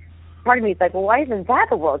think, part of me is like, well, why isn't that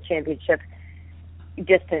the world championship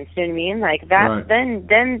distance? You know what I mean? Like that, right.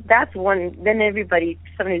 then that's one. Then everybody,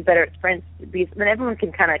 someone who's better at sprints, then everyone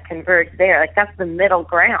can kind of converge there. Like that's the middle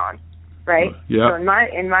ground, right? Yeah. So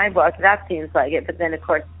in my book, that seems like it. But then of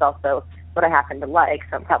course it's also what I happen to like,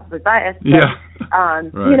 so I'm probably biased. But, yeah.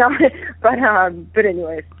 right. You know, but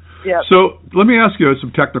anyways. Yeah. So let me ask you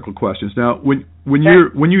some technical questions. Now, when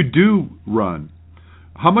you do run,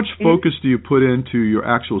 how much focus do you put into your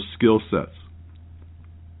actual skill sets?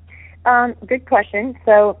 Good question.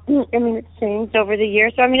 So, I mean, it's changed over the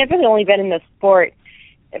years. So, I mean, I've really only been in the sport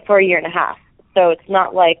for a year and a half. So it's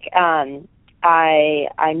not like I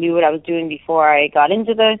knew what I was doing before I got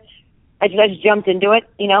into I just jumped into it,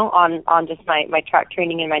 you know, on just my track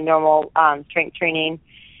training and my normal strength training.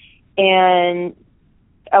 And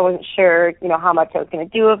I wasn't sure, you know, how much I was going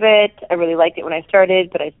to do of it. I really liked it when I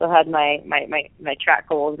started, but I still had my track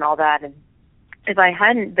goals and all that. And if I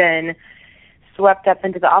hadn't been swept up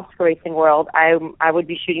into the obstacle racing world, I would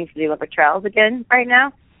be shooting for the Olympic trials again right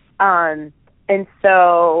now. And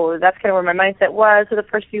so that's kind of where my mindset was for the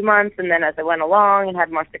first few months. And then as I went along and had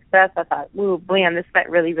more success, I thought, ooh, man, this might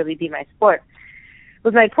really, really be my sport.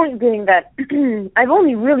 With my point being that I've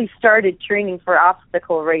only really started training for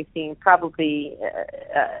obstacle racing probably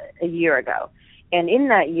a year ago. And in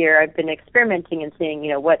that year, I've been experimenting and seeing,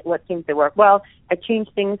 you know, what seems to work well. I change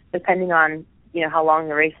things depending on, you know, how long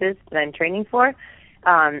the race is that I'm training for.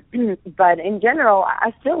 But in general,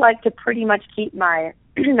 I still like to pretty much keep my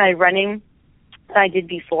my running that I did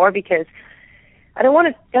before, because I don't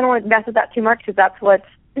want to mess with that too much, because that's what's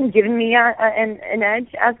given me an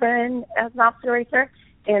edge as an obstacle racer.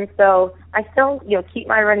 And so I still, you know, keep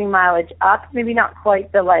my running mileage up, maybe not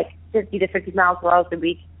quite the like 50 to 50 miles a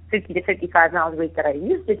week, 50 to 55 miles a week that I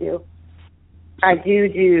used to do. I do,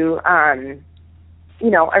 you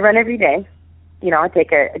know, I run every day. You know, I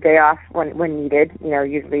take a day off when needed, you know,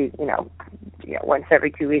 usually, you know, once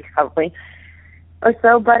every 2 weeks probably or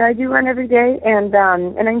so, but I do run every day, and I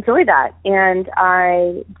enjoy that. And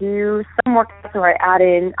I do some workouts where I add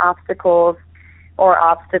in obstacles or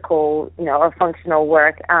you know, or functional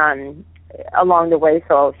work along the way.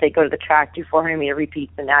 So I'll say go to the track, do 400-meter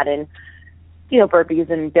repeats, and add in, you know,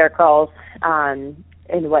 burpees and bear crawls and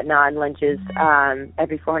whatnot, and lunges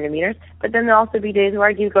every 400 meters. But then there'll also be days where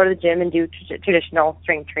I do go to the gym and do traditional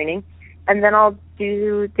strength training. And then I'll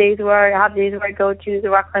do days where I go to the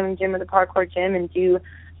rock climbing gym or the parkour gym and do,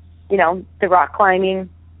 you know, the rock climbing,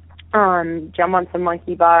 jump on some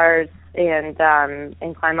monkey bars and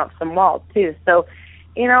climb up some walls too. So,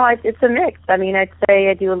 you know, it's a mix. I mean, I'd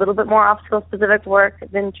say I do a little bit more obstacle specific work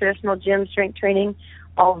than traditional gym strength training,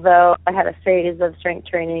 although I had a phase of strength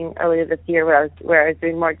training earlier this year where I was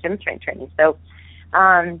doing more gym strength training. So,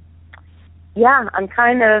 yeah, I'm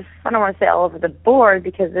kind of, I don't want to say all over the board,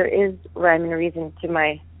 because there is rhyme and reason to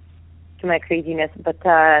my craziness, but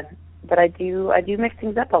I do mix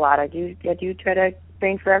things up a lot. I do try to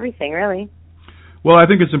train for everything, really. Well, I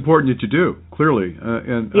think it's important that you do, clearly,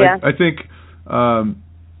 and yeah. I think I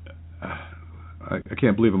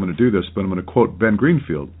can't believe I'm going to do this, but I'm going to quote Ben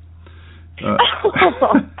Greenfield.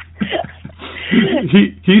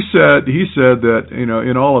 He said that, you know,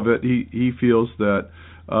 in all of it, he feels that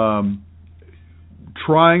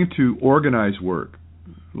trying to organize work,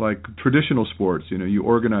 like traditional sports, you know, you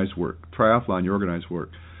organize work, triathlon, you organize work.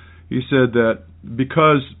 He said that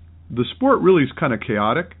because the sport really is kind of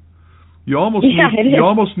chaotic, you almost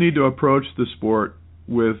need to approach the sport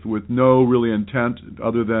with no really intent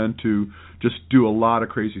other than to just do a lot of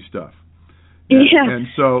crazy stuff. And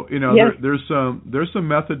so, you know, there's some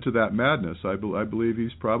method to that madness. I believe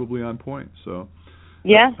he's probably on point. So.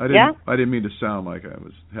 I didn't mean to sound like I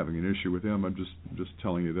was having an issue with him. I'm just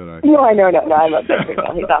telling you that I. No, I love that.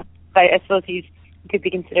 He's awesome. I suppose he could be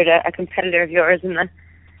considered a competitor of yours in the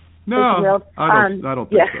world. I don't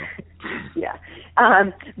think so. Yeah.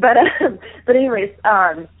 But anyways,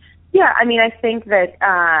 yeah. I mean, I think that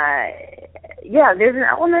there's an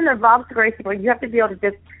element of obstacle racing where you have to be able to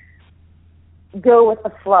just go with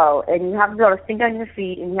the flow, and you have to be able to think on your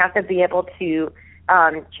feet, and you have to be able to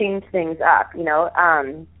change things up, you know,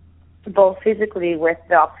 both physically with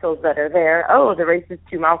the obstacles that are there. Oh, the race is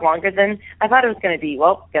 2 miles longer than I thought it was going to be.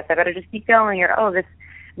 Well, guess I better just keep going. Or, oh, I've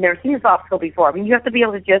never seen this obstacle before. I mean, you have to be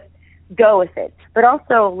able to just go with it. But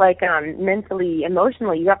also, like, mentally,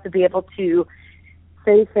 emotionally, you have to be able to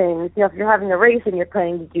say things. You know, if you're having a race and you're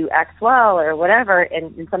planning to do X well or whatever,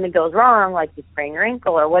 and something goes wrong, like you sprain your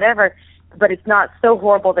ankle or whatever, but it's not so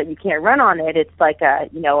horrible that you can't run on it. It's like a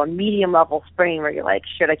medium level sprain where you're like,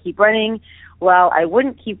 should I keep running? Well, I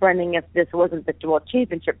wouldn't keep running if this wasn't the World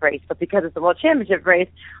Championship race, but because it's the World Championship race,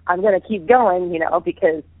 I'm going to keep going,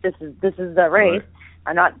 because this is the race. Right.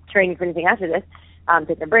 I'm not training for anything after this.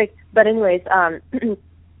 Taking a break. But anyways, you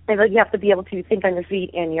have to be able to think on your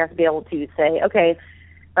feet, and you have to be able to say, okay,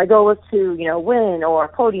 my goal was to, win or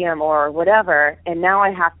podium or whatever, and now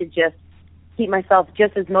I have to just keep myself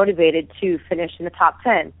just as motivated to finish in the top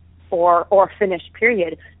 10 or finish,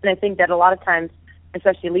 period. And I think that a lot of times,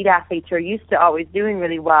 especially elite athletes who are used to always doing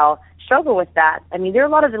really well, struggle with that. I mean, there are a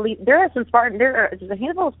lot of elite, there's a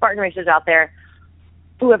handful of Spartan racers out there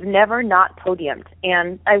who have never not podiumed.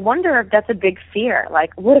 And I wonder if that's a big fear.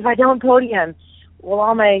 Like, what if I don't podium? Will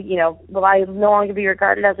will I no longer be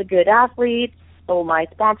regarded as a good athlete? Will my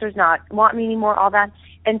sponsors not want me anymore? All that.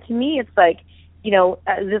 And to me, it's like,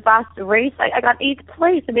 this last race, I got 8th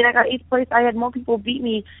place. I mean, I got 8th place. I had more people beat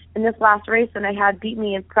me in this last race than I had beat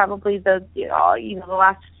me in probably the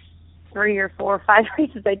last 3 or 4 or 5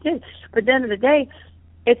 races I did. But at the end of the day,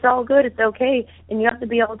 it's all good. It's okay. And you have to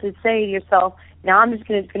be able to say to yourself, now I'm just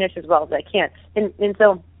going to finish as well as I can. And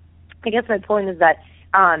so I guess my point is that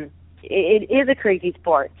it is a crazy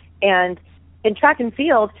sport. And in track and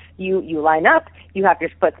field, you line up, you have your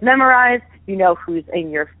splits memorized, you know who's in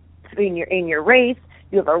your race,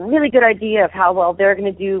 you have a really good idea of how well they're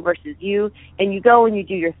going to do versus you, and you go and you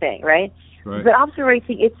do your thing, right? But obstacle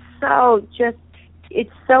racing,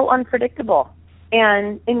 it's so unpredictable,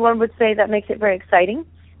 and one would say that makes it very exciting,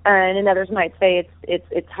 and others might say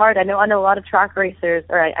it's hard. I know a lot of track racers,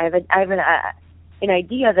 or I have an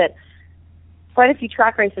idea that quite a few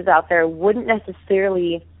track racers out there wouldn't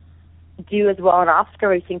necessarily do as well in obstacle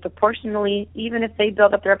racing proportionally, even if they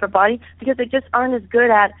build up their upper body, because they just aren't as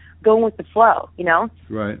good at going with the flow,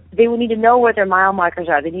 Right. They would need to know where their mile markers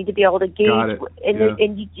are. They need to be able to gauge,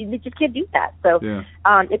 and you just can't do that. So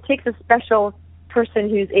it takes a special person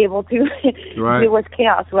who's able to deal with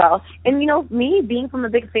chaos well. And, me being from a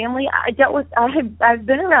big family, I've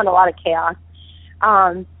been around a lot of chaos.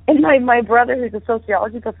 And my brother, who's a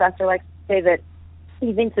sociology professor, likes to say that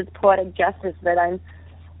he thinks it's poetic justice that I'm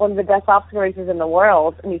one of the best obstacle racers in the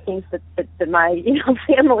world, and he thinks that my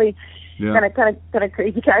family kind of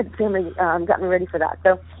crazy guy family got me ready for that.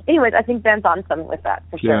 So, anyways, I think Ben's on something with that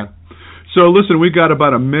for sure. Yeah. So, listen, we've got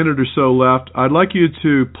about a minute or so left. I'd like you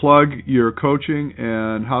to plug your coaching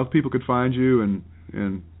and how people could find you,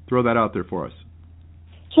 and throw that out there for us.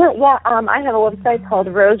 Sure. Yeah. I have a website called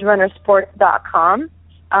roserunnersport.com,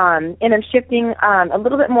 and I'm shifting a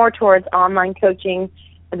little bit more towards online coaching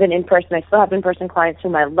than in person. I still have in-person clients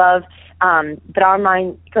whom I love, but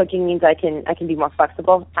online coaching means I can be more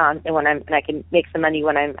flexible, and I can make some money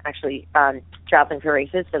when I'm actually traveling for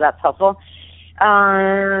races, so that's helpful.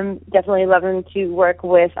 Definitely loving to work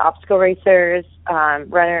with obstacle racers,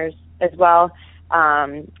 runners as well,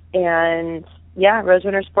 and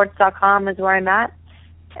roserunnersports.com is where I'm at.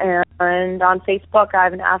 And on Facebook, I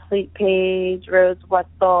have an athlete page, Rose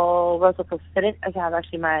Wetzel Pacific. I have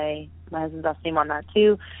actually my husband's last name on that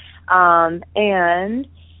too. I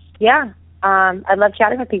love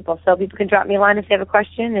chatting with people. So people can drop me a line if they have a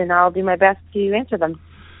question, and I'll do my best to answer them.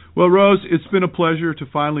 Well, Rose, it's been a pleasure to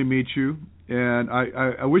finally meet you. And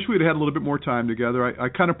I wish we'd had a little bit more time together. I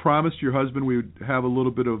kind of promised your husband we would have a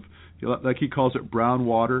little bit of, like he calls it, brown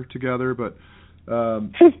water together, but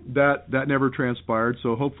that never transpired.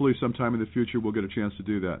 So hopefully sometime in the future we'll get a chance to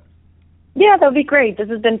do that. Yeah, that would be great. This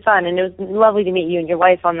has been fun, and it was lovely to meet you and your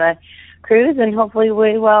wife on the cruise, and hopefully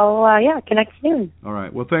we will, connect soon. All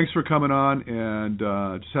right. Well, thanks for coming on, and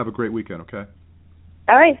just have a great weekend, okay?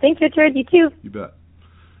 All right. Thanks, Richard. You too. You bet.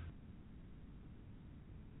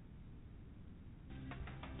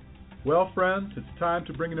 Well, friends, it's time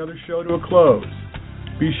to bring another show to a close.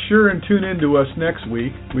 Be sure and tune in to us next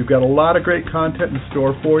week. We've got a lot of great content in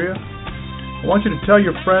store for you. I want you to tell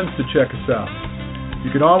your friends to check us out. You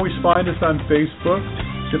can always find us on Facebook.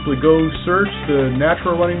 Simply go search the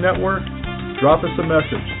Natural Running Network. Drop us a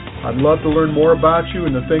message. I'd love to learn more about you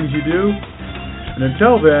and the things you do. And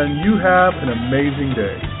until then, you have an amazing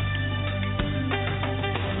day.